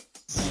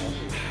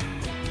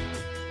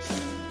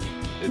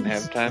 Didn't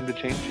have time to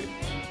change it.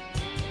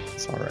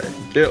 It's all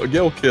right.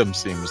 Gail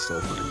Kim's theme is still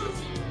pretty good.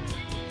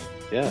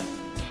 Yeah.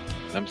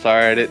 I'm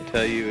sorry I didn't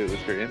tell you it was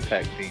her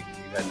Impact theme.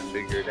 You had to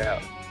figure it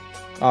out.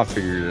 I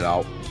figured it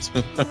out.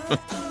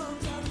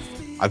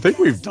 I think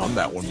we've done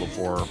that one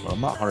before, but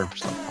I'm not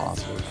 100%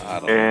 positive. I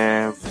don't know.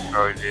 Yeah,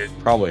 probably did.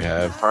 Probably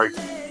have. Probably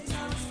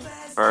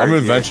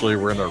Eventually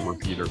we're going to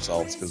repeat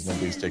ourselves because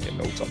nobody's taking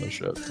notes on this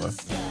shit. So.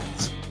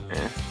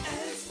 Yeah.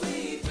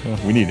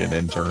 Yeah, we need an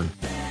intern.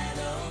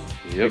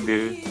 Yep.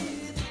 Dude.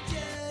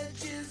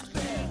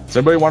 Does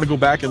anybody want to go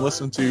back and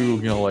listen to,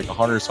 like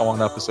 100 some odd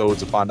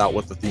episodes to find out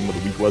what the theme of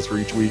the week was for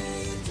each week?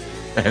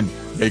 And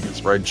make a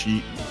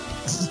spreadsheet?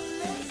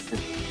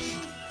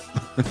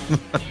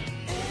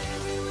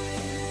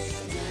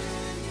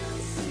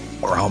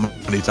 Or how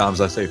many times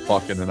I say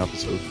fuck in an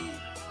episode.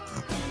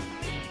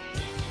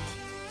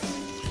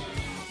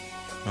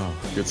 Oh,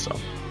 good stuff.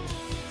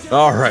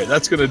 All right,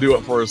 that's going to do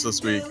it for us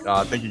this week.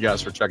 Thank you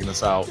guys for checking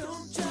us out.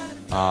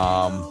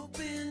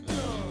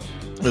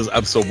 This is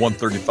episode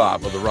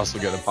 135 of the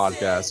WrestleGetting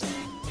Podcast.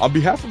 On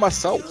behalf of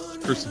myself,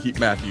 Christian Heat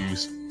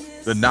Matthews,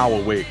 the now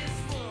awake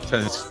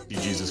Tennessee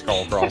Jesus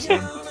Carl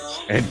Crossland,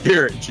 and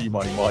Garrett G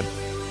Money Mud.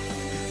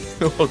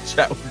 We'll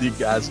chat with you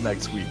guys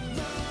next week.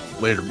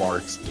 Later,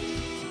 Marks.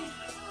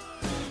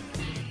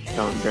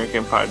 Don't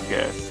Drinking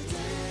Podcast.